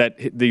that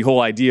the whole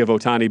idea of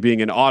Ohtani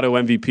being an auto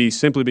MVP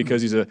simply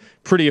because he's a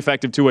pretty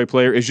effective two-way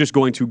player is just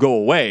going to go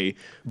away.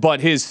 But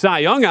his Cy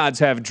Young odds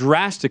have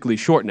drastically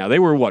shortened now. They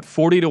were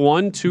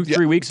 40-1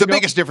 3 weeks ago. The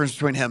biggest difference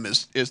between him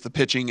is the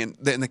pitching and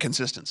the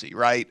consistency,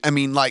 right? I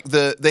mean, like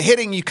the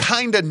hitting, you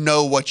kind of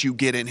know what you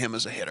get in him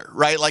as a hitter,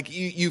 right? Like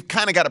you've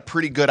kind of got a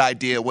pretty good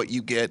idea what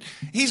you get.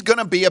 He's going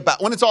to be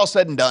about, when it's all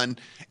said and done,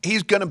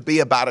 he's going to be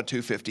about a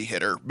 250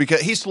 hitter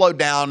because he slowed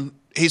down.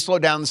 He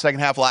slowed down in the second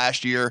half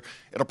last year.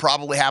 It'll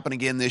probably happen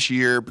again this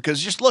year because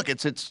just look,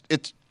 it's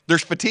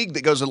there's fatigue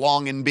that goes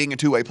along in being a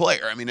two-way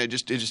player. I mean,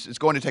 it's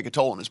going to take a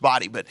toll on his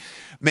body. But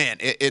man,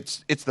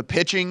 it's the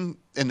pitching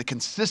and the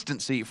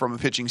consistency from a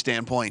pitching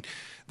standpoint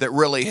that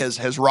really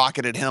has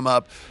rocketed him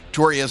up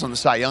to where he is on the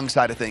Cy Young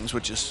side of things,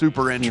 which is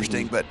super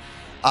interesting. But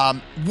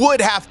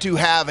would have to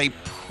have a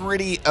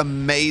pretty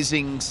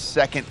amazing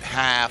second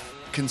half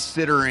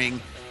considering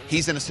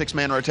he's in a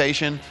six-man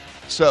rotation.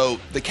 So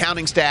the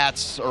counting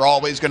stats are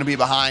always going to be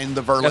behind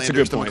the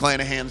Verlanders, the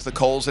McClanahans, the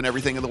Coles, and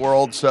everything in the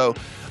world. So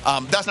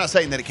that's not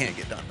saying that it can't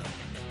get done,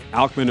 though.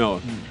 Alek Manoah,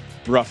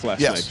 rough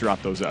last night.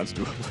 Drop those odds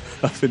to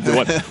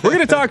one. We're going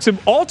to talk some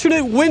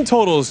alternate win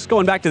totals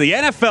going back to the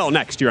NFL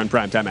next year on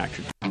Primetime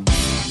Action.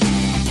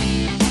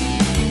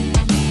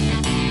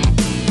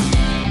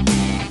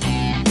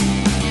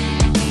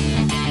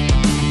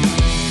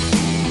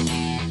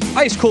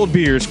 Ice cold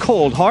beers,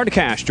 cold, hard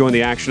cash. Join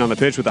the action on the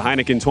pitch with the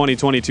Heineken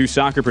 2022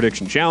 Soccer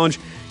Prediction Challenge.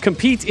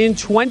 Compete in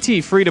 20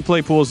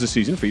 free-to-play pools this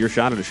season for your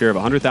shot at a share of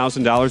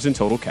 $100,000 in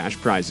total cash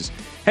prizes.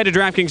 Head to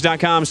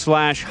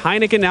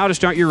DraftKings.com/Heineken now to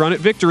start your run at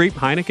victory.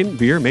 Heineken,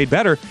 beer made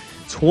better.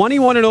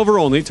 21 and over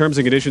only. Terms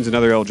and conditions and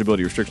other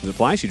eligibility restrictions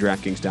apply. See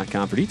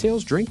DraftKings.com for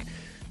details. Drink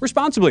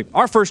responsibly.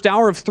 Our first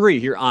hour of 3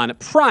 here on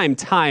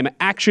Primetime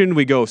Action.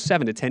 We go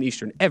 7 to 10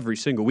 Eastern every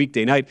single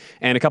weekday night.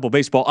 And a couple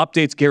baseball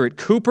updates. Garrett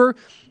Cooper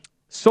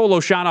solo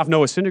shot off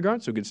Noah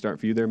Syndergaard, so good start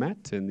for you there,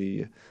 Matt. And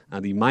the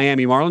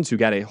Miami Marlins, who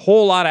got a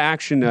whole lot of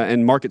action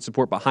and market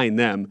support behind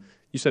them.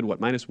 You said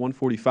what, minus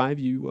 145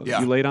 you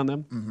laid on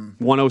them?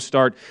 1-0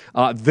 start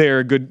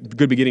there.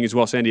 Good beginning as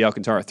well. Sandy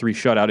Alcantara, 3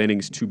 shutout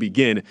innings to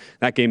begin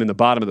that game in the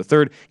bottom of the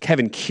third.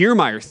 Kevin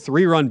Kiermaier,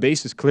 3-run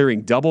bases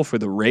clearing double for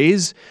the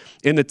Rays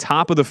in the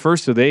top of the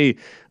first, so they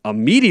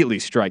immediately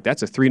strike.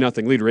 That's a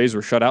 3-0 lead. Rays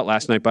were shut out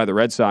last night by the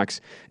Red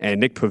Sox, and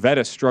Nick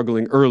Pivetta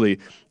struggling early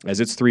as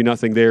it's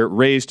 3-0 there.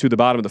 Rays to the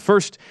bottom of the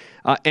first,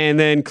 and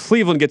then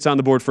Cleveland gets on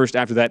the board first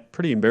after that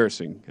pretty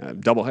embarrassing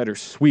doubleheader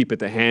sweep at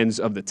the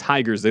hands of the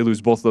Tigers. They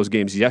lose both those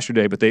games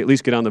yesterday, but they at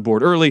least get on the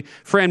board early.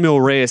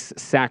 Franmil Reyes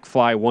sac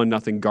fly,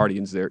 1-0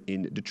 Guardians there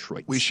in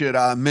Detroit. We should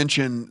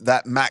mention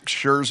that Max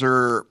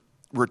Scherzer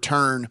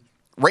return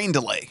rain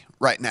delay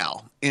right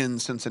now in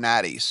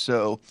Cincinnati.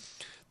 So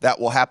that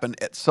will happen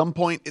at some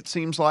point, it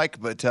seems like.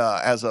 But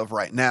as of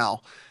right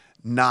now,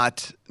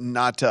 not.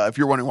 If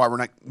you're wondering why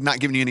we're not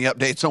giving you any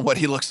updates on what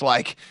he looks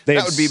like,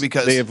 that would be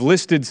because they have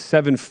listed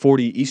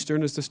 7:40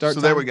 Eastern as the start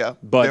time. So there we go.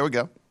 There we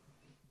go.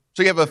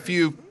 So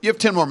you have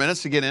 10 more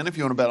minutes to get in if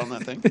you want to bet on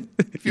that thing.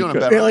 If you want to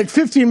bet on it. Like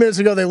 15 minutes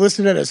ago, they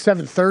listed it at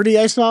 7:30,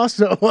 I saw.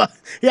 So,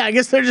 I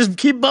guess they just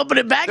keep bumping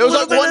it back There was a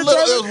little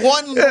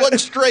bit. there was one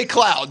stray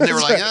cloud. And they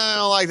were like, I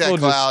don't like that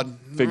cloud.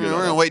 We're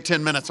going to wait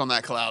 10 minutes on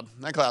that cloud.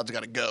 That cloud's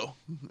got to go.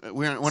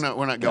 We're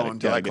not going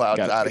until that cloud's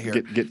out of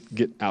here.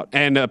 Get out.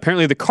 And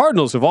apparently the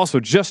Cardinals have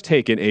also just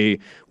taken a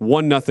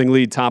 1-0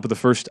 lead top of the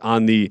first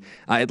on the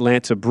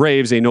Atlanta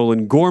Braves, a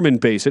Nolan Gorman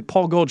base at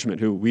Paul Goldschmidt,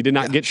 who we did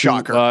not get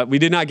to. We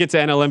did not get to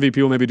NL MVP.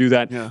 We'll maybe do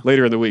that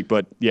later in the week.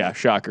 But yeah,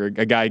 shocker.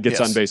 A guy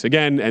gets on base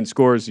again and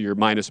scores your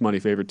minus money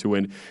favorite to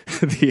win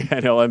the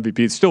NL MVP.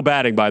 It's still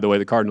batting, by the way,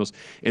 the Cardinals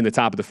in the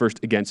top of the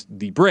first against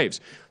the Braves.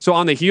 So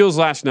on the heels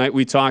last night,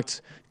 we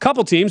talked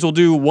couple teams. We'll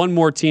do one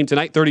more team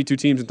tonight, 32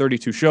 teams and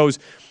 32 shows.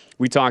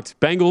 We talked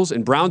Bengals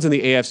and Browns in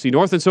the AFC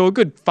North. And so a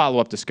good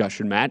follow-up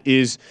discussion, Matt,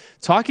 is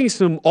talking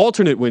some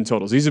alternate win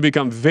totals. These have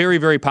become very,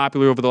 very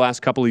popular over the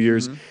last couple of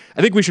years. Mm-hmm.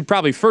 I think we should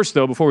probably first,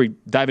 though, before we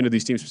dive into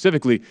these teams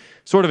specifically,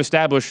 sort of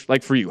establish,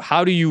 like for you,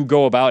 how do you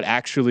go about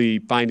actually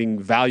finding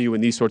value in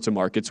these sorts of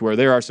markets where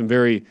there are some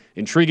very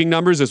intriguing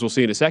numbers, as we'll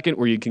see in a second,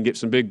 where you can get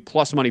some big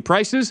plus money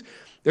prices.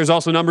 There's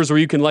also numbers where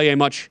you can lay a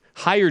much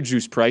higher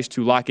juice price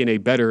to lock in a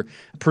better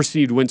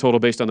perceived win total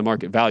based on the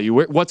market value.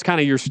 What's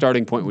kind of your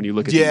starting point when you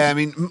look at these? I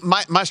mean,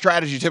 my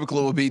strategy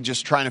typically will be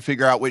just trying to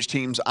figure out which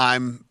teams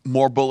I'm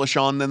more bullish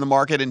on than the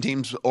market and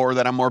teams or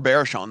that I'm more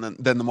bearish on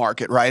than the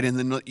market, right? And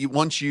then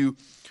once you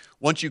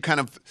kind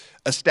of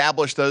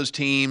establish those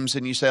teams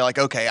and you say like,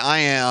 okay, I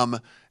am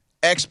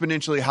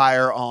exponentially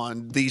higher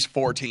on these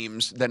 4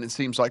 teams than it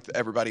seems like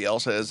everybody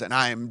else is, and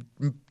I am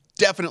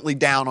definitely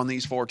down on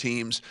these 4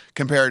 teams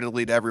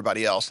comparatively to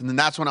everybody else. And then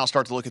that's when I'll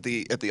start to look at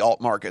the alt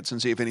markets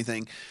and see if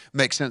anything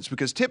makes sense.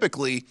 Because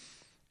typically,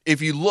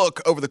 if you look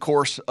over the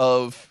course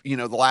of,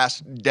 the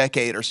last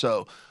decade or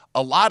so,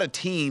 a lot of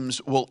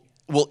teams will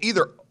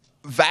either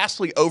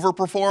vastly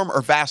overperform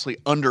or vastly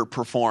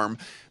underperform.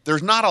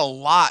 There's not a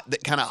lot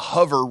that kind of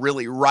hover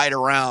really right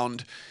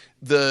around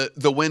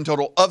the win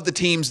total of the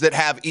teams that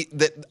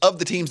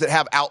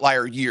have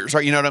outlier years,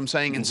 right? You know what I'm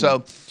saying? Mm-hmm. And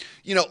so,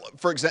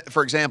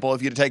 for example,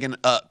 if you'd have taken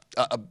a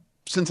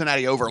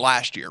Cincinnati over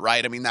last year,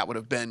 right? I mean, that would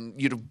have been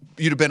you'd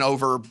have been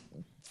over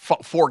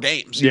 4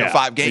 games,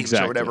 5 games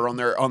or whatever on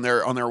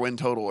their win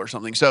total or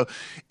something. So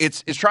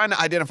it's trying to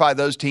identify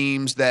those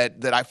teams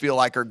that I feel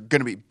like are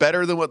going to be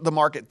better than what the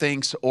market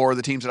thinks, or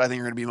the teams that I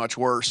think are going to be much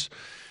worse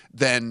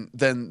than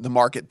the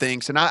market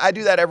thinks. And I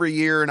do that every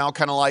year, and I'll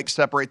kind of like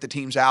separate the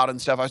teams out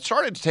and stuff. I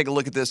started to take a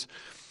look at this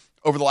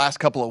over the last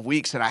couple of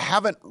weeks, and I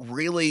haven't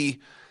really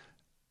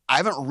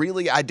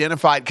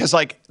identified, because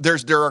like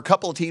there are a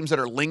couple of teams that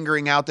are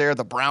lingering out there,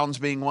 the Browns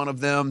being one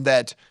of them,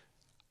 that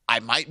I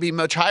might be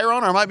much higher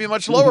on or I might be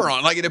much lower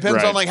on. Like it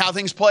depends on like how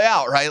things play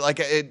out, right? Like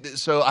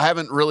so I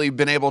haven't really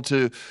been able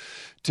to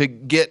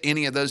get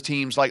any of those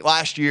teams. Like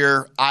last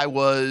year, I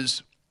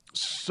was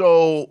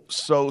so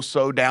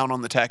down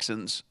on the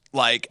Texans.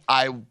 Like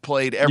I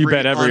played every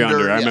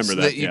under. I remember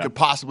that you could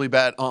possibly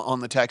bet on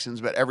the Texans,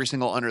 but every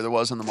single under there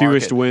was in the market.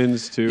 Fewest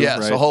wins too. Yeah,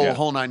 right? So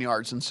whole 9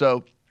 yards. And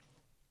so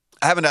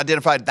I haven't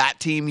identified that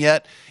team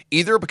yet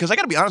either, because I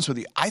got to be honest with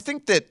you. I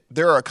think that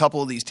there are a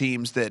couple of these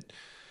teams that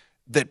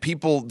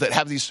people that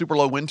have these super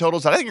low win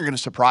totals that I think are going to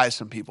surprise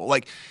some people.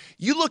 Like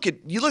you look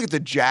at the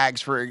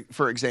Jags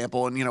for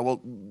example,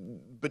 and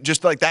but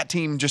just like that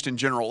team just in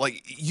general,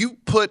 like you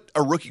put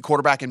a rookie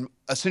quarterback in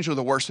essentially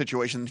the worst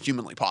situation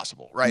humanly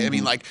possible, right? Mm-hmm. I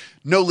mean, like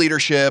no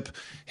leadership,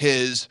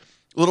 his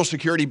little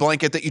security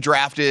blanket that you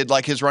drafted,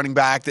 like his running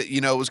back that,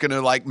 was going to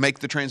like make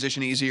the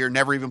transition easier,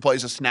 never even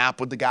plays a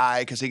snap with the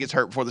guy because he gets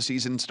hurt before the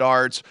season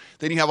starts.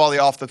 Then you have all the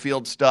off the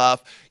field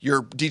stuff.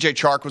 Your DJ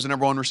Chark was the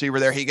number 1 receiver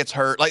there. He gets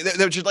hurt. Like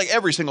there's just like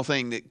every single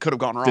thing that could have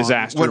gone wrong.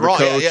 Disaster. Went wrong.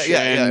 Coach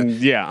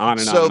Yeah, on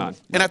and on.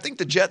 And I think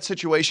the Jets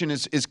situation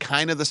is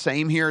kind of the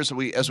same here as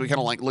we kind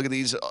of like look at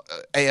these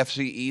AFC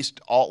East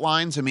alt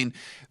lines. I mean,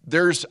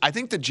 I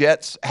think the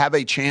Jets have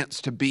a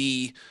chance to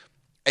be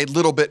a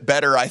little bit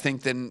better, I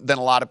think, than a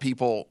lot of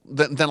people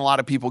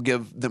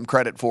give them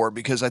credit for,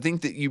 because I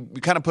think that you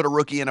kind of put a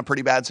rookie in a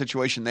pretty bad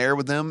situation there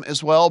with them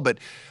as well. But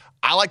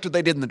I liked what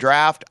they did in the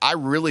draft. I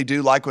really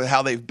do like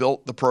how they've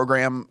built the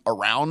program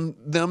around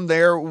them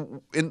there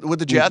with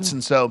the Jets. Mm-hmm.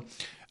 And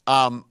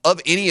so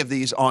of any of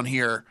these on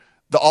here,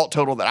 the alt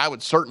total that I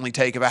would certainly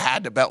take if I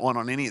had to bet one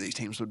on any of these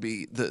teams would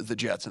be the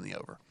Jets and the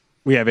over.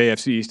 We have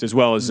AFC East as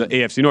well as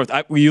AFC North.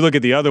 You look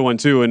at the other one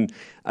too, and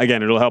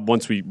Again, it'll help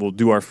once we'll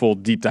do our full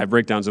deep dive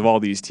breakdowns of all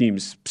these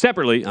teams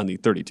separately on the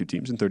 32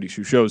 teams and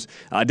 32 shows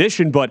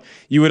edition. But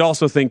you would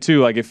also think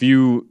too, like if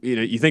you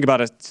think about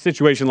a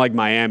situation like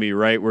Miami,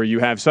 right, where you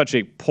have such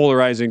a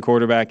polarizing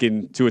quarterback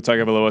in Tua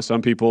Tagovailoa.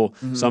 Some people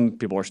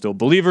are still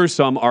believers,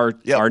 some are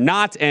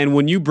not. And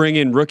when you bring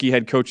in rookie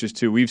head coaches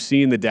too, we've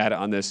seen the data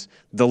on this,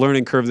 the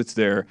learning curve that's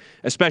there,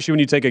 especially when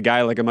you take a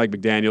guy like a Mike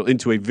McDaniel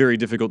into a very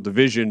difficult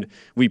division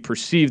we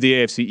perceive the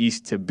AFC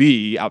East to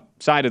be,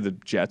 outside of the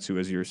Jets, who,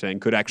 as you were saying,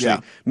 could actually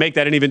make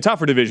that an even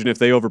tougher division if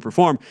they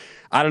overperform.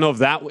 I don't know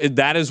if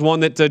that is one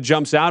that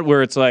jumps out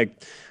where it's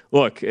like,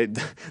 look,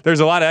 there's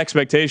a lot of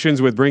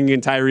expectations with bringing in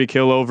Tyreek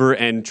Hill over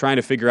and trying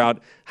to figure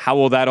out how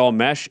will that all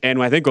mesh.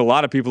 And I think a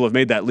lot of people have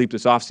made that leap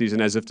this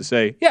offseason as if to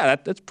say, yeah,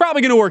 that's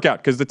probably going to work out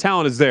because the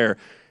talent is there.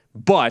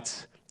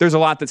 But there's a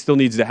lot that still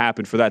needs to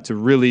happen for that to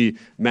really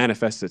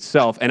manifest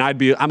itself. And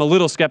I'm a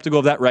little skeptical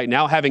of that right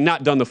now, having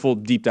not done the full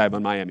deep dive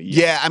on Miami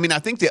yet. Yeah, I mean, I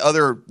think the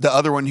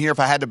other one here, if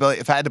I had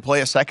to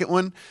play a second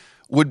one,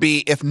 would be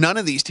if none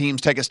of these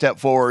teams take a step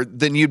forward,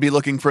 then you'd be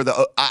looking for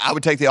I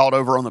would take the alt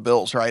over on the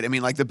Bills, right? I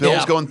mean, like the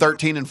Bills going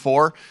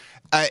 13-4.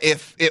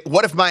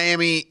 What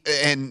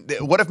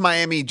if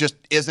Miami just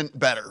isn't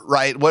better,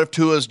 right? What if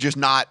Tua's just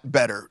not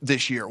better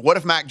this year? What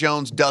if Mac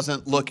Jones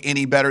doesn't look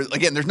any better?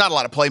 Again, there's not a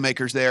lot of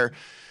playmakers there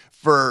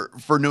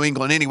for New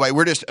England anyway.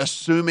 We're just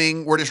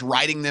assuming, we're just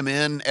writing them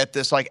in at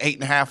this like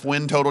 8.5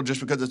 win total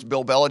just because it's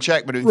Bill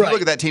Belichick. But if you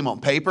look at that team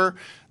on paper,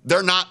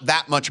 they're not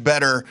that much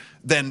better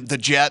than the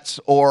Jets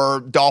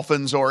or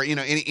Dolphins or any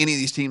of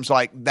these teams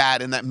like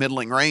that in that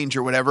middling range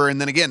or whatever.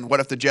 And then again, what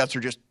if the Jets are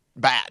just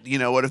bad?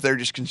 What if they're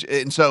just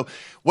and so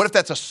what if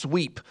that's a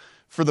sweep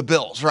for the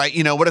Bills, right?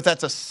 What if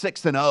that's a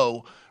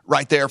 6-0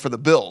 right there for the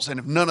Bills? And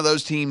if none of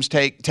those teams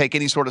take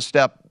any sort of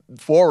step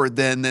forward,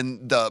 then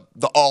the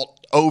alt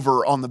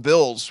over on the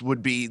Bills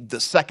would be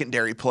the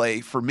secondary play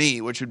for me,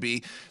 which would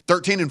be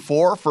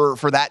 13-4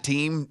 for that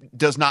team.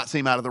 Does not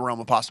seem out of the realm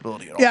of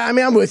possibility at all. Yeah, I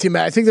mean, I'm with you,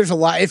 Matt. I think there's a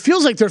lot. It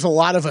feels like there's a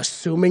lot of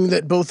assuming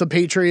that both the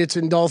Patriots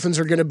and Dolphins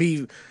are going to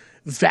be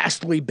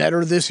vastly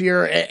better this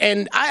year,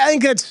 and I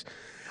think that's.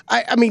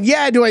 I mean,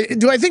 yeah. Do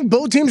I think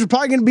both teams are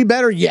probably going to be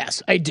better?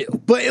 Yes, I do.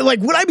 But like,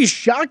 would I be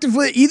shocked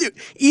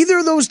if either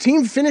of those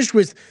teams finished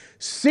with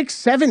 6,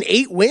 7,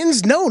 8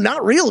 wins? No,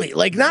 not really.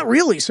 Like, not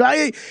really. So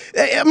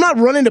I'm not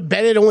running to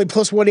bet it only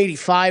plus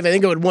 185. I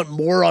think I would want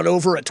more on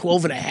over at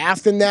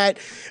 12.5 than that.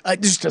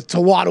 Just it's a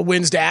lot of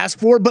wins to ask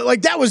for. But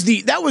like that was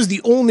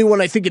the only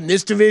one I think in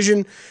this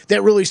division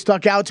that really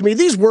stuck out to me.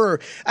 These were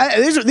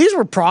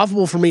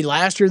profitable for me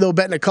last year though.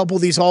 Betting a couple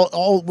of these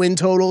all win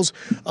totals.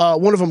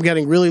 One of them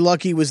getting really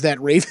lucky was that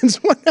Ravens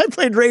one. I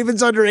played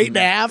Ravens under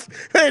 8.5.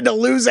 I had to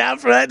lose out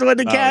for that to win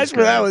the cash.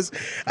 But that was.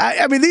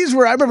 I mean, these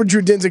were. I remember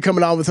Drew Dinza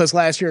coming on with us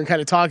last year and kind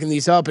of talking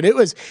these up, and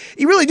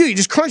you really do. You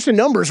just crunch the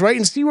numbers, right,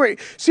 and see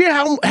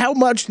how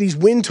much these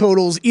win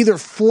totals either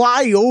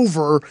fly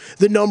over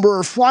the number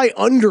or fly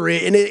under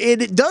it, and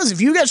it does. If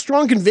you got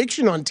strong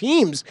conviction on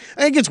teams,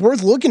 I think it's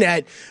worth looking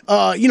at.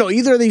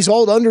 Either of these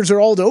alt unders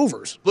or alt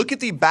overs. Look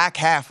at the back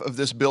half of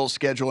this Bills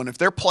schedule, and if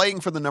they're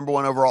playing for the number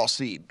 1 overall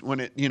seed when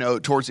it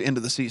towards the end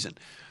of the season,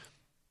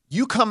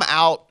 you come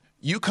out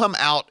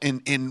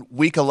in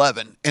week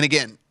 11, and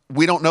again,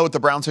 we don't know what the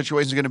Brown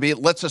situation is going to be.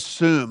 Let's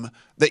assume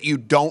that you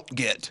don't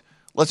get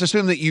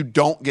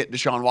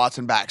Deshaun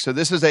Watson back. So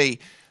this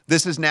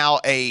is now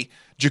a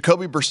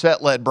Jacoby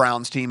Brissett-led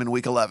Browns team in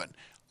week 11.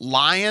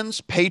 Lions,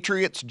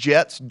 Patriots,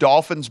 Jets,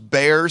 Dolphins,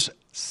 Bears,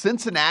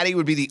 Cincinnati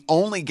would be the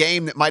only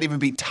game that might even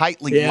be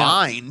tightly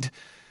lined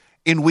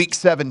in week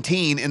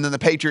 17, and then the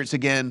Patriots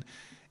again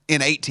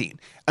in 18.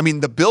 I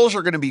mean, the Bills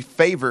are going to be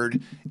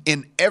favored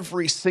in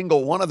every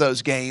single one of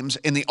those games,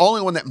 and the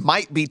only one that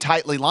might be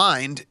tightly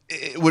lined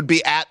would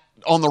be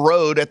on the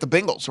road at the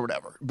Bengals or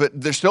whatever. But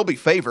they'll still be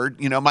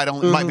favored.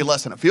 Might be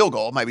less than a field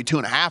goal, might be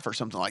 2.5 or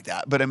something like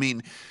that. But I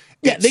mean,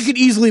 they could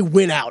easily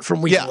win out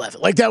from week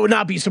 11. Like that would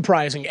not be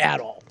surprising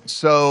at all.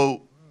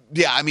 So.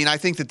 Yeah, I mean, I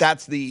think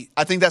that's the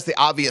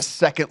obvious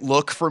second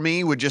look for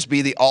me would just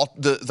be the alt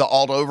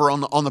over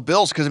on the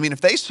Bills, because I mean, if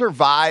they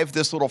survive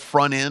this little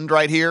front end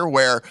right here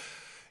where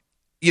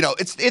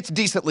it's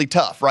decently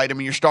tough, right? I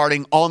mean, you're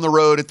starting on the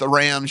road at the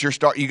Rams, you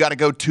got to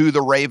go to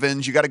the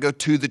Ravens, you got to go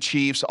to the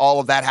Chiefs.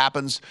 All of that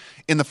happens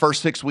in the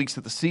first 6 weeks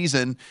of the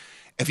season.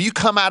 If you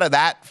come out of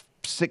that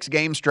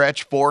 6-game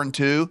stretch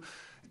 4-2,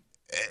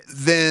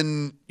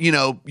 then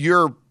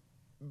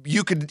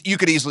you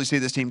could easily see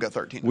this team go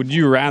 13. Would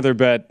you rather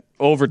bet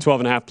over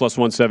 12.5 plus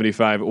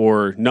 175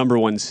 or number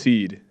 1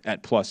 seed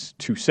at plus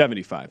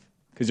 275?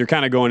 Because you're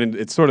kind of going in,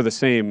 it's sort of the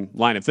same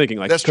line of thinking.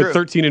 Like, that's could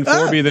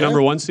 13-4 be the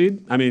number 1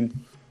 seed? I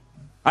mean,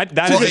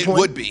 it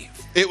would be.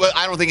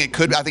 I don't think it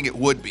could. I think it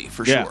would be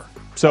for sure.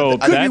 So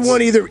could be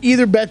one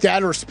either bet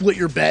that or split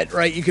your bet,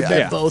 right? You could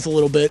bet both a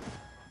little bit.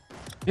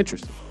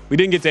 Interesting. We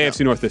didn't get to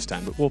AFC North this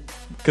time, but we'll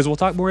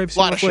talk more AFC North. A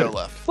lot of show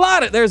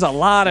left. There's a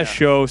lot of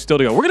show still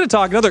to go. We're going to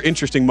talk another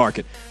interesting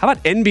market. How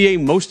about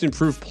NBA Most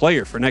Improved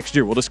Player for next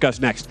year? We'll discuss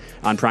next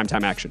on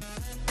Primetime Action.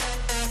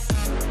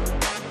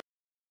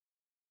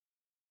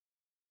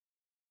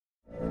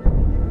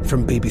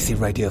 From BBC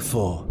Radio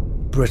 4,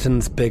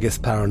 Britain's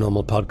biggest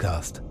paranormal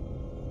podcast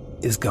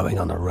is going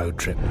on a road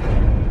trip.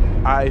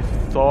 I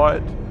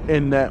thought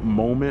in that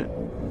moment,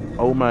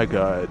 oh my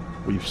God,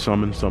 we've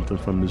summoned something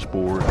from this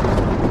board.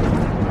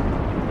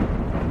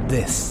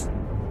 This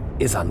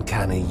is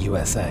Uncanny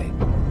USA.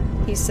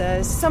 He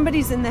says,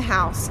 somebody's in the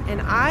house,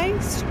 and I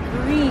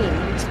screamed.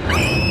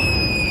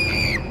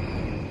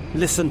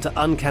 Listen to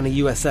Uncanny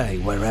USA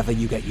wherever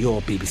you get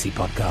your BBC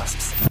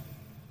podcasts,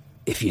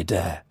 if you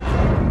dare.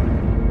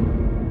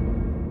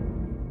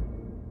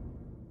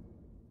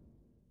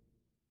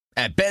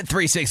 At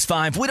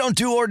Bet365, we don't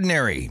do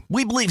ordinary.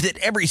 We believe that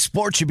every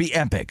sport should be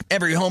epic.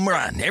 Every home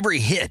run, every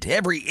hit,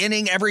 every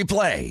inning, every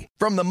play.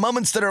 From the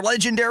moments that are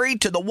legendary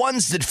to the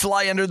ones that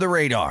fly under the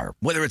radar.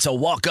 Whether it's a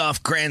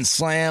walk-off grand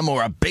slam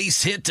or a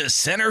base hit to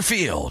center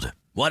field.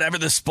 Whatever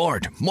the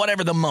sport,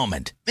 whatever the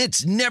moment.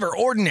 It's never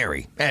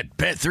ordinary at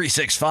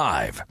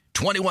Bet365.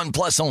 21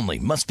 plus only.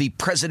 Must be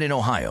present in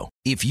Ohio.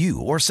 If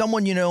you or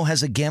someone you know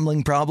has a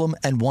gambling problem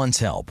and wants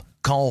help,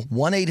 call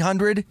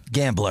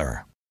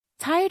 1-800-GAMBLER.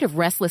 Tired of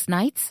restless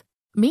nights?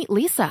 Meet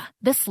Leesa,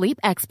 the sleep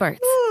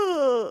experts.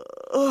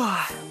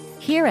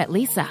 Here at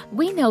Leesa,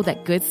 we know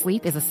that good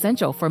sleep is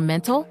essential for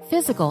mental,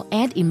 physical,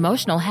 and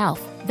emotional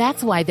health.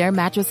 That's why their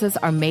mattresses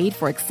are made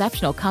for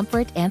exceptional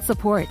comfort and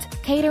support,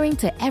 catering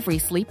to every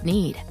sleep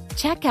need.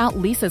 Check out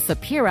Leesa's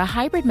Sapira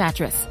Hybrid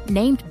Mattress,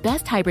 named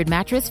Best Hybrid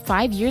Mattress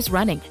 5 years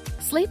running.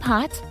 Sleep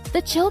hot?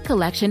 The Chill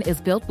Collection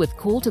is built with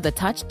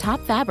cool-to-the-touch top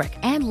fabric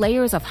and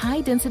layers of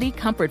high-density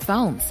comfort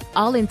foams,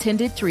 all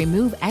intended to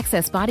remove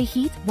excess body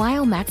heat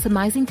while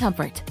maximizing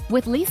comfort.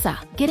 With Leesa,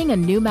 getting a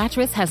new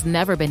mattress has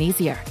never been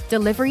easier.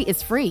 Delivery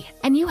is free,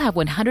 and you have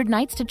 100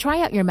 nights to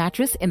try out your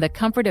mattress in the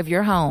comfort of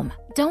your home.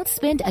 Don't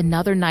spend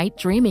another night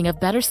dreaming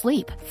of better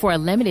sleep. For a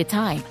limited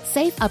time,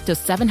 save up to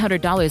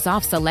 $700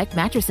 off select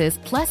mattresses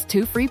plus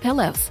 2 free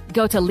pillows.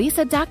 Go to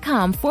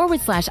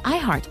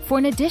leesa.com/iHeart for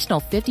an additional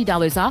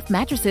 $50 off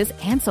mattresses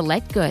and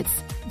select goods.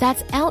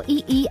 That's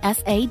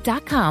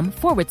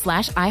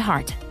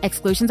LEESA.com/iHeart.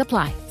 Exclusions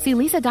apply. See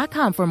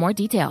leesa.com for more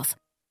details.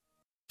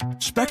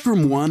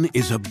 Spectrum One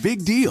is a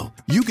big deal.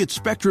 You get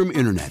Spectrum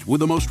Internet with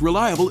the most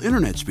reliable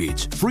internet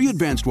speeds, free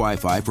advanced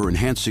Wi-Fi for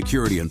enhanced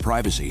security and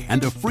privacy,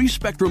 and a free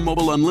Spectrum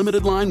Mobile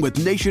Unlimited line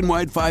with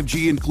nationwide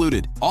 5G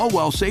included, all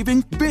while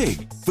saving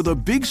big. For the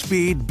big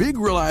speed, big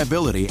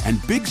reliability, and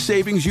big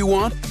savings you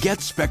want,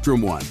 get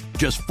Spectrum One.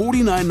 Just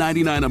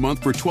 $49.99 a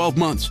month for 12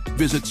 months.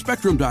 Visit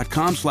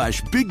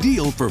spectrum.com/big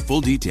deal for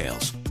full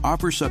details.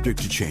 Offer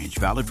subject to change.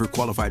 Valid for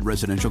qualified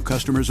residential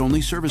customers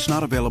only. Service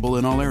not available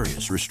in all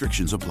areas.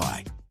 Restrictions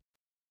apply.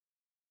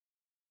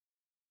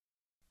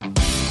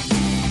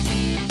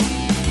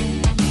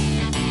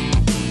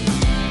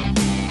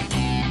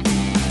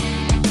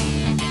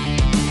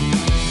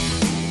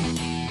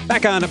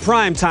 Back on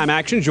Prime Time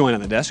Action, joined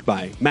on the desk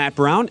by Matt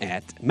Brown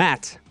at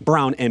Matt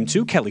Brown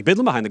M2, Kelly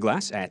Bidlin behind the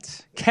glass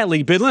at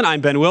Kelly Bidlin.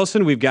 I'm Ben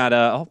Wilson. We've got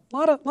a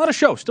lot of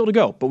show still to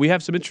go, but we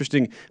have some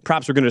interesting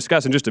props we're going to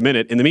discuss in just a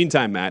minute. In the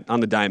meantime, Matt,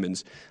 on the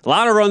Diamonds, a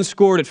lot of runs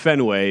scored at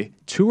Fenway.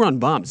 2-run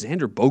bomb,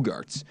 Xander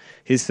Bogaerts,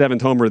 his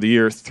 7th homer of the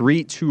year.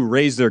 3-2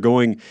 Rays. They're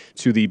going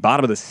to the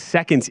bottom of the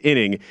 2nd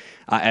inning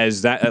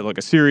as that like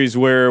a series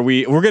where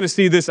we're going to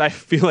see this. I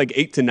feel like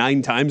 8 to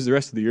 9 times the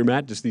rest of the year,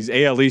 Matt. Just these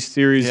AL East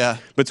series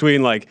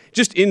between like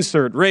just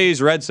insert Rays,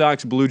 Red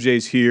Sox, Blue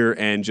Jays here,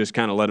 and just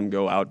kind of let them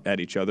go out at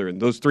each other.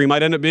 And those 3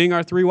 might end up being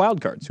our 3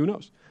 wild cards. Who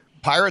knows?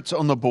 Pirates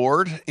on the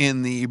board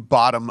in the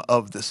bottom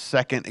of the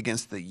 2nd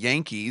against the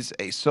Yankees.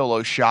 A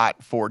solo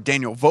shot for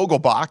Daniel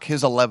Vogelbach,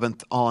 his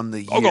 11th on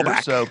the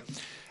year. So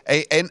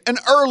an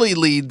early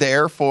lead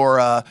there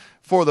for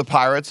the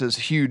Pirates as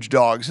huge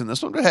dogs in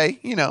this one. But hey,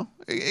 you know,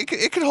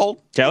 it could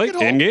hold. Kelly,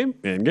 in game.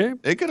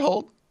 It could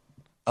hold.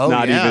 Oh,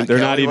 they're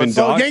not even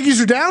dogs. Oh, Yankees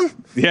are down?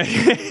 Yeah.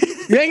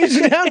 Yankees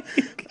are down?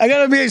 I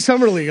got a BA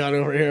Summer League on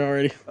over here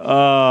already.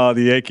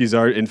 The Yankees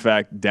are, in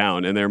fact,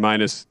 down, and they're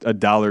minus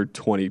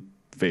 $1.20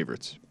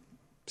 favorites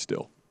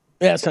still.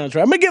 Yeah, that sounds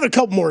right. I'm going to give it a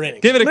couple more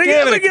innings. Give it a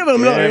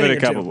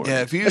couple more.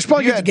 Yeah, if you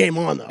probably get the game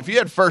on, though. If you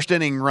had first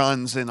inning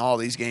runs in all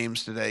these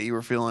games today, you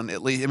were feeling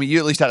at least, I mean, you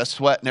at least had a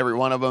sweat in every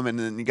one of them, and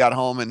then you got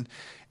home and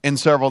in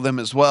several of them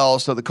as well.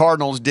 So the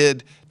Cardinals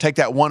did take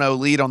that 1-0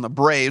 lead on the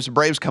Braves. The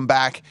Braves come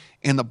back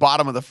in the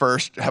bottom of the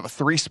first, have a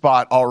 3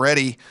 spot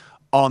already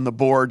on the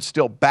board,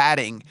 still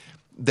batting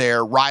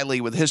there.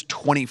 Riley with his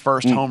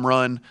 21st home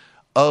run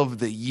of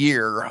the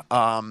year.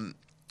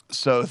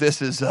 So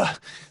this is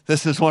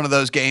one of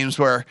those games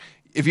where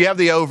if you have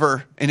the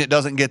over and it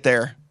doesn't get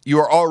there, you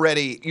are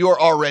already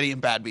in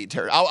bad beat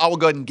territory. I will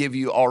go ahead and give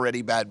you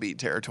already bad beat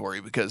territory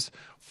because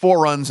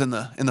 4 runs in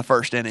the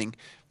first inning.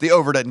 The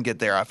over doesn't get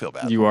there. I feel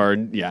bad. You were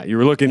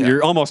looking. Yeah.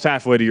 You're almost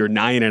halfway to your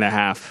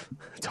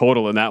 9.5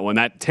 total in that one.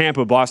 That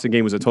Tampa-Boston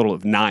game was a total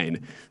of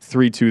 9.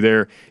 3-2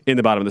 there in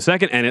the bottom of the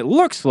second. And it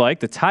looks like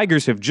the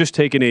Tigers have just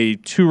taken a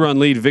 2-run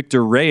lead.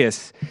 Victor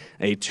Reyes,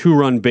 a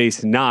 2-run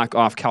base knock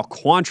off Cal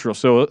Quantrill.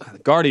 So the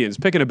Guardians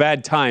picking a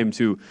bad time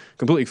to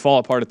completely fall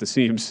apart at the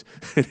seams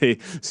in a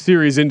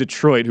series in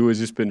Detroit, who has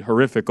just been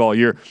horrific all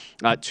year.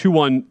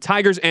 2-1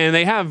 Tigers, and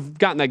they have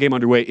gotten that game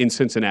underway in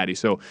Cincinnati.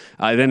 So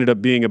it ended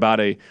up being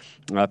about a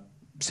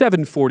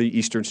 7:40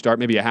 Eastern start,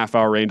 maybe a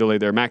half-hour rain delay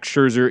there. Max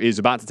Scherzer is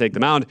about to take the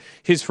mound.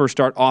 His first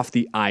start off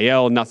the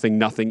IL.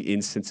 Nothing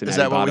in Cincinnati. Is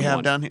that what we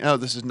have down here? No,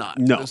 this is not.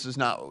 No. This is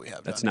not what we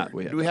have. That's not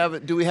what we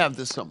have. Do we have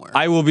this somewhere?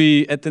 I will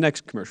be at the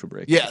next commercial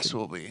break. Yes,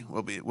 we'll be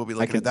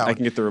looking at that. I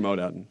can get the remote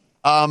out.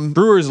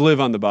 Brewers live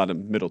on the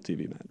bottom middle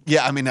TV, man.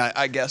 Yeah, I mean,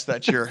 I guess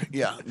that's your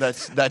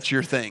that's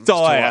your thing. That's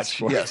all I asked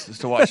for. Yes, is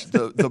to watch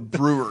the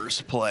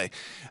Brewers play.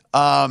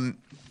 4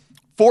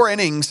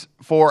 innings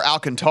for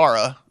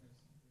Alcantara.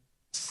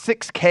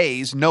 6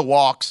 Ks, no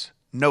walks,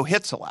 no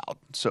hits allowed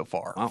so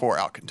far for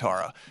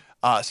Alcantara.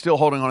 Still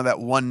holding on to that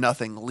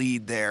 1-0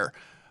 lead there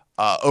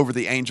over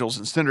the Angels,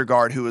 and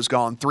Syndergaard, who has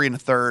gone 3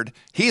 1/3.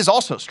 He has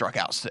also struck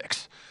out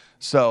 6.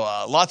 So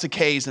lots of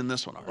Ks in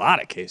this one. Already. A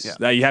lot of Ks. Yeah.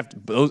 Now you have to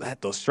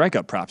those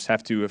strikeout props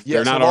have to, if they're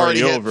Yes, not I've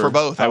already already hit over for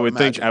both, I would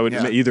think imagine. I would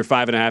Yeah. either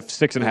 5.5,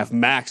 6.5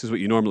 max is what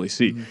you normally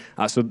see.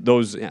 So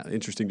those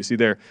interesting to see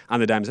there on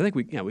the Diamonds. I think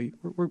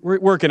we're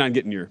working on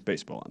getting your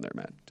baseball on there,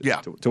 Matt.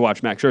 To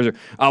watch Max Scherzer.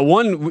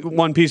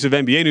 One piece of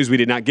NBA news we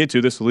did not get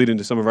to. This will lead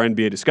into some of our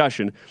NBA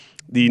discussion.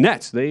 The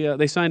Nets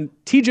they signed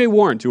T.J.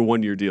 Warren to a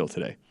 1-year deal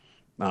today.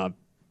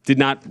 Did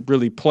not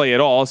really play at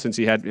all since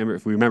he had,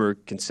 if we remember,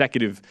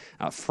 consecutive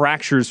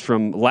fractures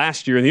from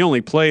last year, and he only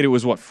played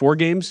 4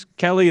 games,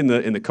 Kelly, in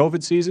the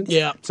COVID season.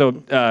 Yeah. So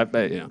I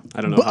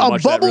don't know how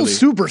much a bubble that really.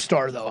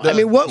 superstar though.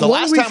 The what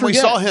last we time we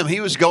forget? saw him, he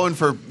was going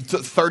for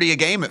 30 a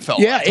game. It felt.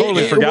 Yeah, like. I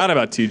totally forgot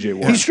about T.J.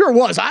 Warren. He sure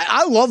was.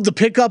 I love the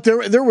pickup.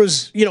 There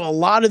was a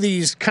lot of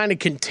these kind of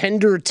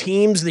contender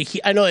teams.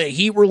 I know the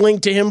Heat were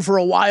linked to him for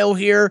a while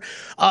here.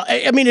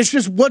 I mean, it's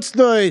just what's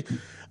the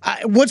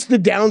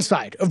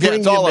downside of bringing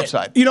it's all him in?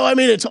 upside.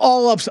 It's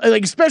all upside.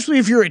 Like, especially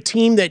if you're a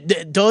team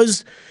that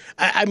does.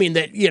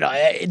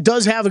 It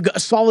does have a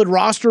solid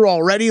roster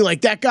already.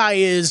 Like, that guy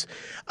is,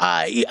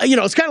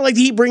 it's kind of like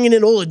the Heat bringing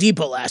in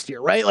Oladipo last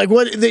year, right? Like,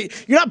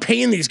 you're not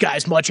paying these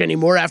guys much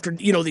anymore after,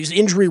 these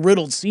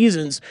injury-riddled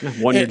seasons.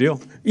 1-year deal.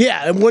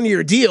 Yeah, a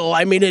 1-year deal.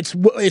 I mean, it's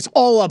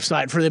all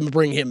upside for them to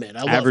bring him in.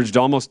 Averaged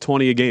almost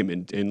 20 a game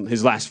in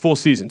his last full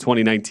season,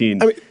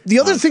 2019. I mean, the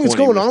other thing that's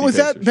going on with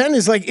that, Ben,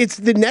 is like it's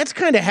the Nets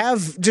kind of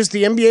have just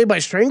the NBA by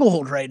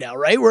stranglehold right now,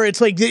 right? Where it's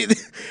like,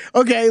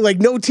 okay, like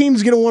no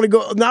team's going to want to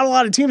go, not a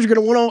lot of teams are going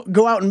to want to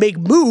go out and make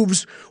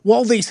moves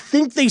while they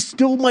think they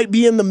still might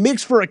be in the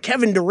mix for a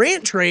Kevin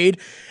Durant trade.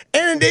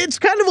 And it's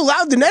kind of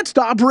allowed the Nets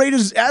to operate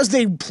as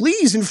they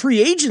please in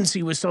free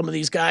agency with some of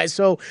these guys.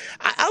 So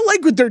I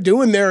like what they're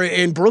doing there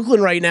in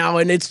Brooklyn right now.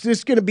 And it's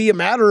just going to be a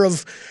matter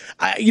of,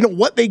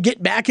 what they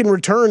get back in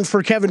return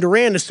for Kevin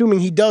Durant,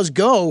 assuming he does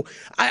go.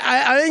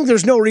 I think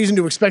there's no reason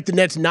to expect the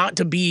Nets not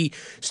to be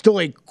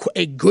still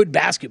a good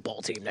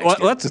basketball team next year.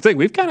 That's the thing.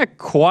 We've kind of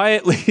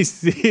quietly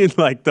seen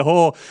like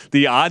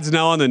the odds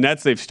now on the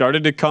Nets. They've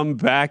started to come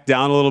back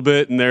down a little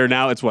bit, and they're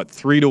now it's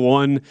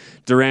 3-1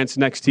 Durant's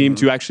next team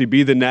to actually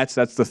be the Nets.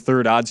 That's the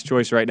third odds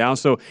choice right now.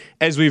 So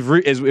as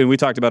and we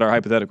talked about our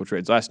hypothetical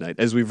trades last night,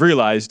 as we've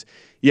realized,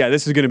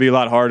 this is going to be a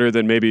lot harder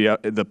than maybe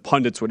the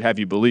pundits would have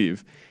you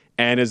believe.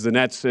 And as the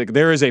Nets,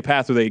 there is a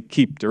path where they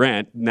keep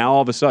Durant. Now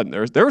all of a sudden,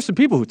 there were some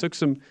people who took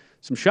some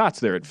shots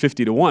there at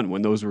 50-1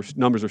 when those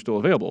numbers were still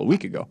available a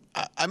week ago.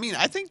 I mean,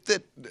 I think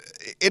that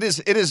it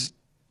is.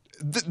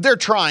 They're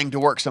trying to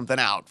work something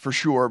out for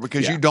sure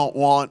because you don't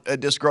want a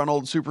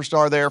disgruntled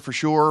superstar there for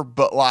sure.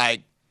 But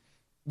Schwarber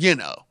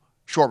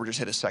just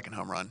hit his second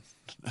home run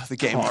of the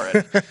game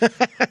already.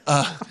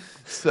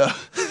 So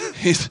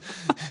he's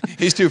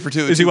 2 for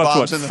 2. Is he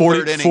up to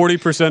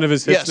 40% of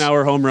his hits now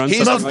are home runs?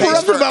 He's on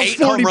pace for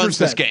 8 home runs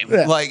this game.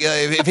 Yeah.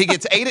 If he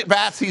gets 8 at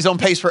bats, he's on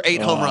pace for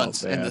 8 home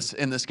runs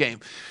in this game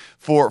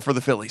for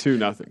the Phillies.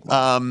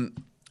 2-0.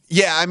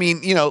 Yeah, I mean,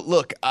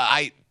 look,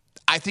 I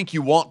think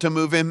you want to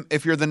move him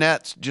if you're the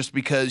Nets, just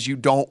because you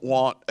don't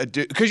want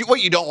because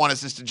what you don't want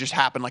is this to just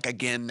happen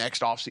again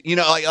next offseason.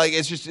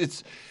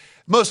 It's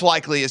most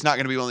likely it's not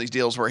going to be one of these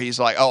deals where he's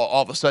like,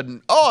 all of a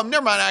sudden,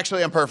 never mind,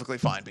 actually, I'm perfectly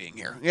fine being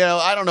here.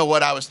 I don't know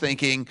what I was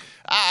thinking.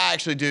 I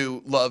actually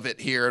do love it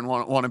here and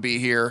want to be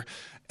here.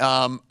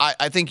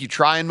 I think you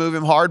try and move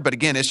him hard, but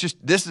again,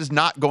 this is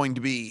not going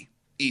to be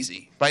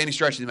easy by any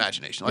stretch of the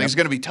imagination. It's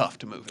going to be tough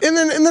to move him.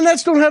 And the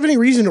Nets don't have any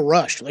reason to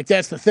rush.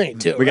 That's the thing,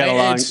 too. We got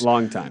a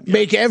long time.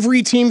 Make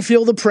every team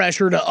feel the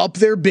pressure to up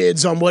their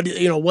bids on what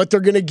they're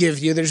going to give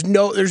you. There's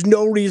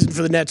no reason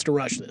for the Nets to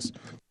rush this.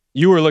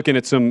 You were looking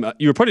at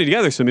you were putting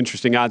together some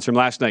interesting odds from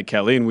last night,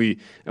 Kelly, and we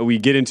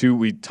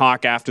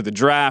talk after the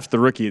draft, the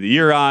Rookie of the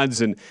Year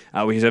odds, and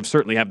we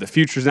certainly have the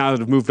futures now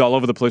that have moved all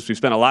over the place. We've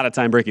spent a lot of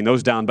time breaking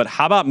those down, but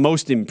how about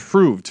most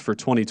improved for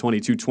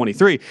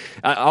 2022-23?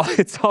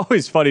 It's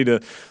always funny to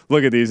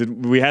look at these.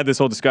 We had this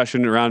whole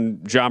discussion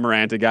around Ja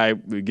Morant, a guy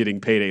getting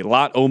paid a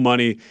lot of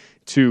money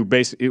to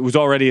it was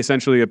already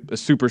essentially a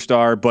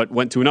superstar, but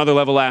went to another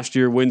level last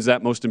year, wins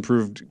that most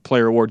improved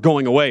player award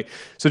going away.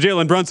 So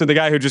Jalen Brunson, the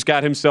guy who just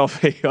got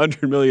himself a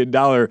 $100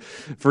 million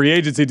free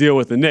agency deal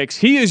with the Knicks,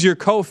 he is your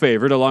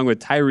co-favorite along with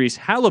Tyrese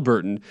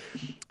Halliburton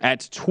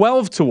at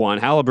 12-1.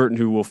 Halliburton,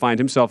 who will find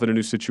himself in a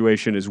new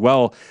situation as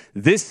well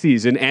this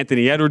season.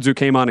 Anthony Edwards, who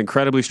came on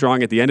incredibly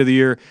strong at the end of the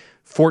year,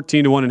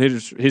 14-1 in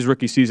his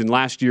rookie season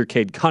last year.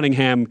 Cade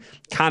Cunningham,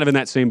 kind of in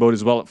that same boat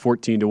as well at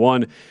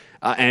 14-1.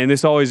 And it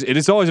is always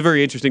a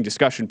very interesting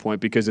discussion point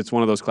because it's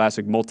one of those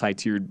classic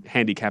multi-tiered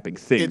handicapping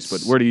things.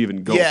 But where do you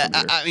even go from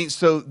here? I mean,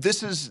 so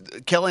this is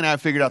Kelly and I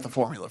have figured out the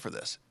formula for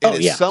this.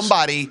 It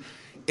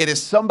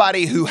is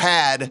somebody who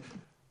had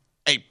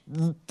a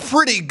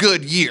pretty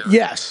good year.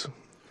 Yes.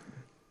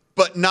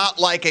 But not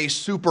like a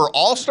super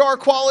all-star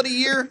quality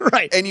year.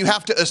 Right. And you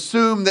have to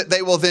assume that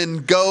they will then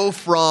go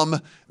from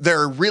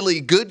their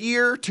really good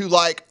year to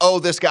like, oh,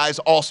 this guy's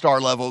all-star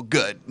level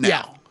good now.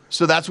 Yeah.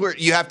 So that's where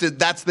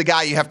that's the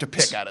guy you have to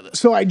pick out of this.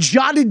 So I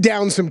jotted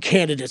down some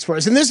candidates for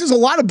us. And this is a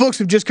lot of books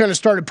have just kind of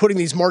started putting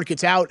these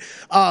markets out.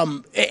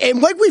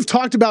 And like we've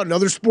talked about in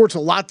other sports a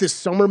lot this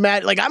summer,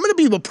 Matt, like I'm going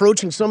to be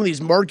approaching some of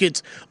these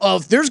markets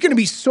of there's going to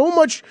be so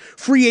much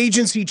free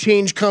agency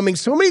change coming.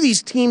 So many of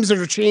these teams that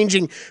are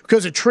changing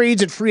because of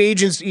trades and free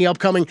agency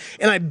upcoming.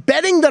 And I'm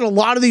betting that a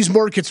lot of these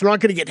markets are not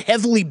going to get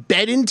heavily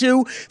bet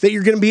into, that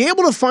you're going to be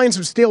able to find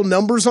some stale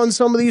numbers on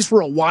some of these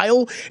for a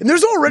while. And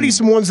there's already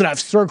some ones that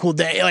I've circled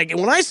that, and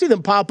when I see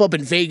them pop up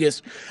in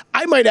Vegas,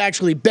 I might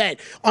actually bet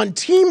on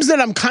teams that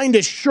I'm kind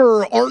of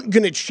sure aren't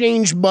going to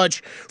change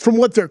much from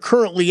what they're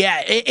currently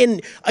at.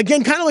 And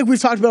again, kind of like we've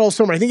talked about all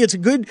summer, I think it's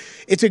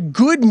a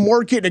good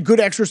market, a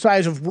good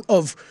exercise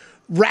of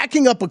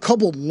racking up a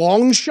couple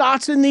long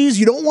shots in these.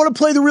 You don't want to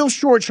play the real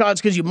short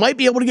shots because you might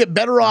be able to get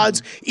better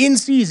odds in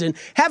season.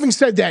 Having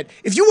said that,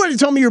 if you wanted to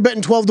tell me you're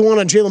betting 12-1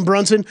 on Jalen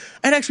Brunson,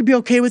 I'd actually be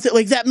okay with it.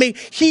 Like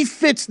he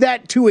fits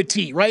that to a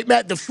T, right,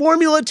 Matt? The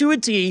formula to a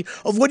T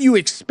of what you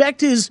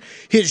expect his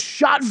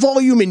shot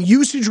volume and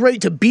usage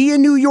rate to be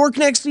in New York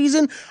next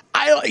season.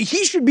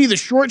 He should be the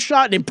short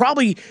shot, and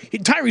probably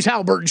Tyrese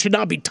Halliburton should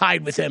not be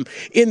tied with him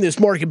in this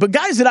market. But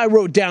guys that I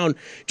wrote down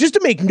just to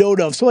make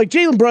note of, so like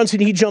Jalen Brunson,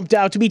 he jumped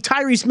out to me.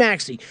 Tyrese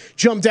Maxey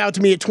jumped out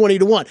to me at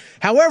 20-1.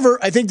 However,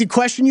 I think the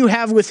question you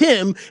have with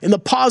him and the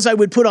pause I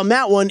would put on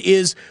that one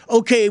is,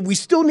 okay, we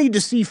still need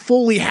to see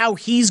fully how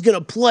he's going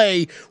to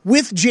play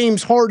with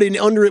James Harden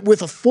under it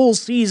with a full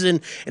season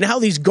and how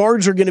these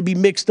guards are going to be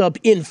mixed up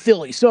in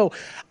Philly. So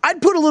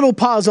I'd put a little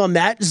pause on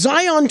that.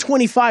 Zion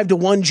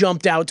 25-1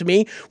 jumped out to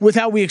me with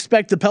how we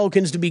expect the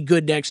Pelicans to be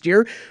good next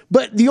year.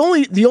 But the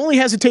only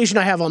hesitation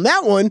I have on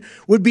that one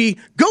would be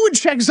go and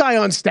check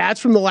Zion's stats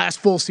from the last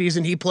full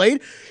season he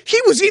played.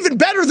 He was even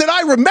better than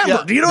I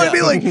remembered. Yeah. You know what I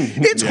mean? Like,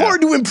 it's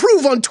hard to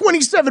improve on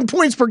 27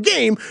 points per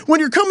game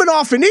when you're coming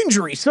off an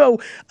injury. So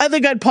I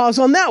think I'd pause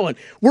on that one.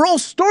 Where I'll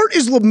start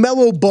is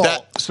LaMelo Ball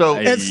at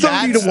 30-1.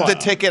 That's the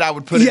ticket I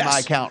would put in my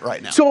account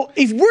right now. So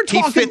if we're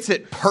talking, he fits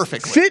it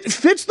perfectly.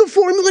 Fits the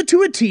formula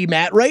to a T,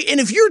 Matt, right? And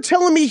if you're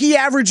telling me he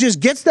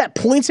gets that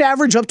points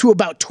average up to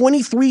about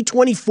 23,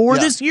 24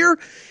 this year,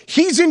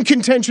 he's in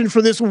contention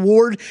for this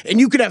award, and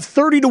you could have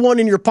 30-1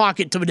 in your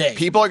pocket today.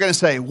 People are going to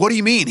say, what do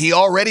you mean? He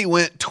already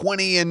went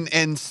 20 and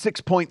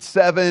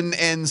 6.7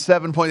 and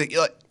 7.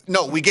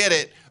 No, we get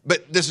it,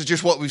 but this is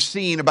just what we've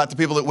seen about the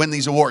people that win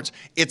these awards.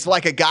 It's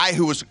like a guy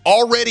who was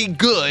already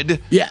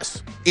good.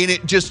 Yes. And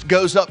it just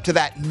goes up to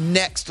that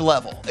next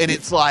level. And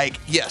it's like,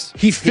 yes.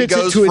 He fits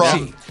it to a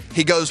T.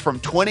 He goes from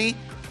 20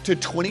 to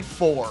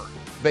 24,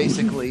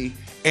 basically,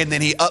 and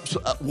then he ups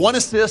 1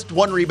 assist,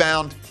 1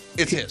 rebound.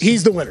 It's his.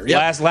 He's the winner.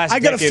 Yep. Last I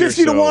got a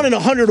 50-1 and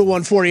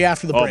 100-1 for you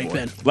after the break,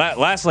 Ben.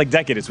 Last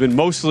decade, it's been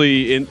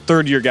mostly in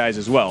third-year guys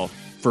as well,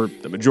 for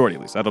the majority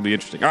at least. That'll be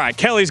interesting. All right,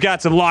 Kelly's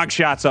got some long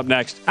shots up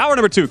next. Hour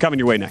number 2 coming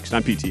your way next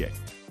on PTA.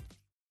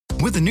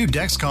 With the new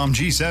Dexcom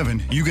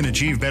G7, you can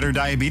achieve better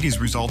diabetes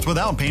results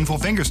without painful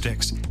finger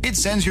sticks. It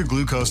sends your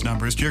glucose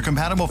numbers to your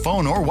compatible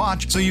phone or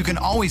watch so you can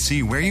always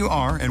see where you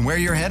are and where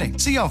you're heading.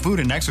 See how food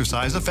and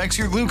exercise affects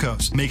your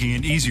glucose, making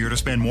it easier to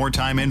spend more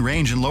time in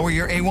range and lower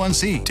your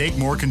A1C. Take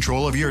more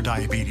control of your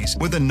diabetes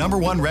with the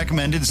 #1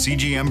 recommended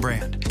CGM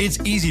brand. It's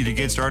easy to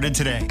get started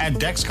today at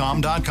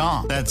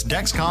Dexcom.com. That's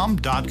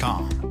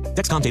Dexcom.com.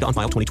 Dexcom data on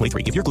file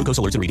 2023. If your glucose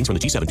alerts and readings from the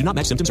G7 do not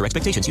match symptoms or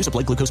expectations, use a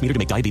blood glucose meter to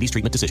make diabetes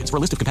treatment decisions. For a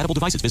list of compatible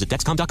devices, visit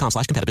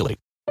Dexcom.com/compatibility.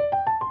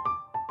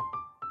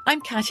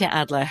 I'm Katya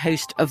Adler,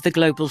 host of The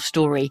Global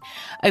Story.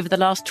 Over the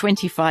last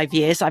 25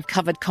 years, I've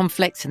covered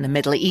conflicts in the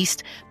Middle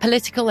East,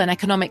 political and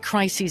economic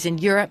crises in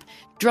Europe,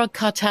 drug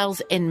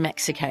cartels in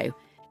Mexico.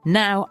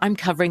 Now I'm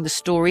covering the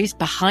stories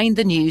behind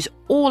the news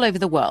all over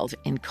the world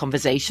in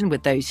conversation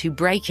with those who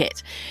break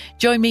it.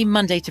 Join me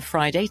Monday to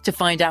Friday to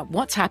find out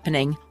what's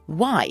happening,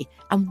 why,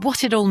 and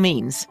what it all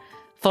means.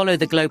 Follow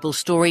The Global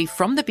Story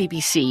from the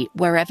BBC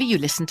wherever you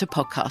listen to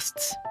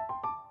podcasts.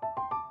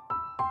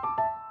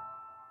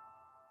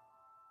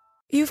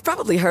 You've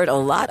probably heard a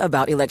lot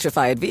about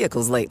electrified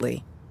vehicles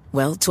lately.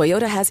 Well,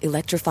 Toyota has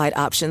electrified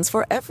options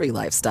for every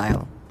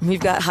lifestyle. We've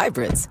got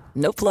hybrids,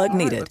 no plug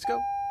needed. Let's go.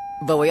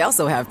 But we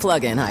also have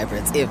plug-in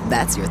hybrids, if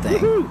that's your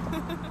thing.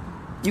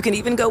 You can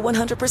even go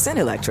 100%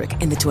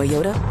 electric in the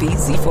Toyota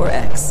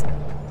BZ4X.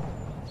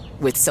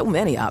 With so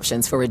many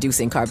options for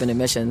reducing carbon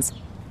emissions,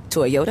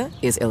 Toyota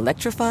is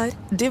electrified,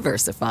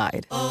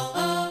 diversified.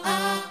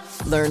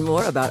 Learn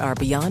more about our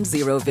Beyond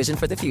Zero vision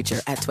for the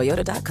future at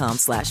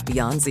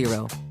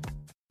toyota.com/beyondzero.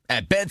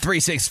 At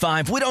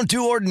Bet365, we don't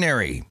do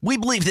ordinary. We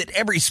believe that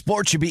every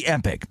sport should be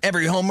epic.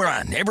 Every home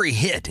run, every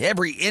hit,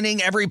 every inning,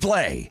 every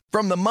play.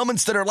 From the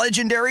moments that are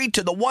legendary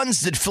to the ones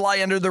that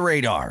fly under the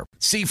radar.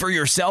 See for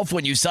yourself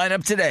when you sign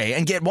up today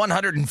and get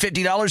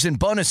 $150 in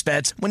bonus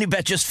bets when you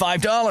bet just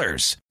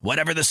 $5.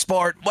 Whatever the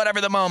sport, whatever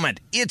the moment,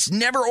 it's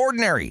never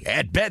ordinary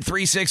at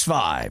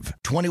Bet365.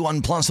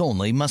 21 plus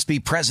only. Must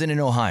be present in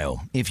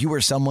Ohio. If you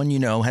or someone you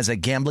know has a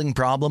gambling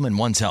problem and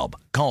wants help,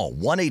 call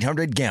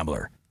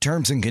 1-800-GAMBLER.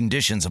 Terms and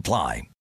conditions apply.